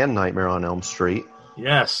 13th and Nightmare on Elm Street.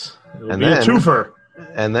 Yes, it'll be a twofer.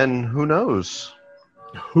 And then who knows?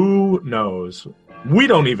 Who knows? We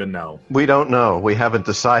don't even know. We don't know. We haven't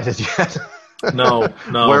decided yet. No.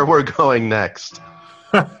 Where we're going next.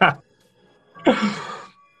 Thank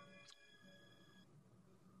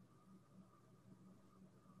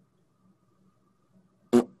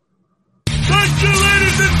you,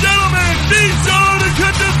 ladies and gentlemen.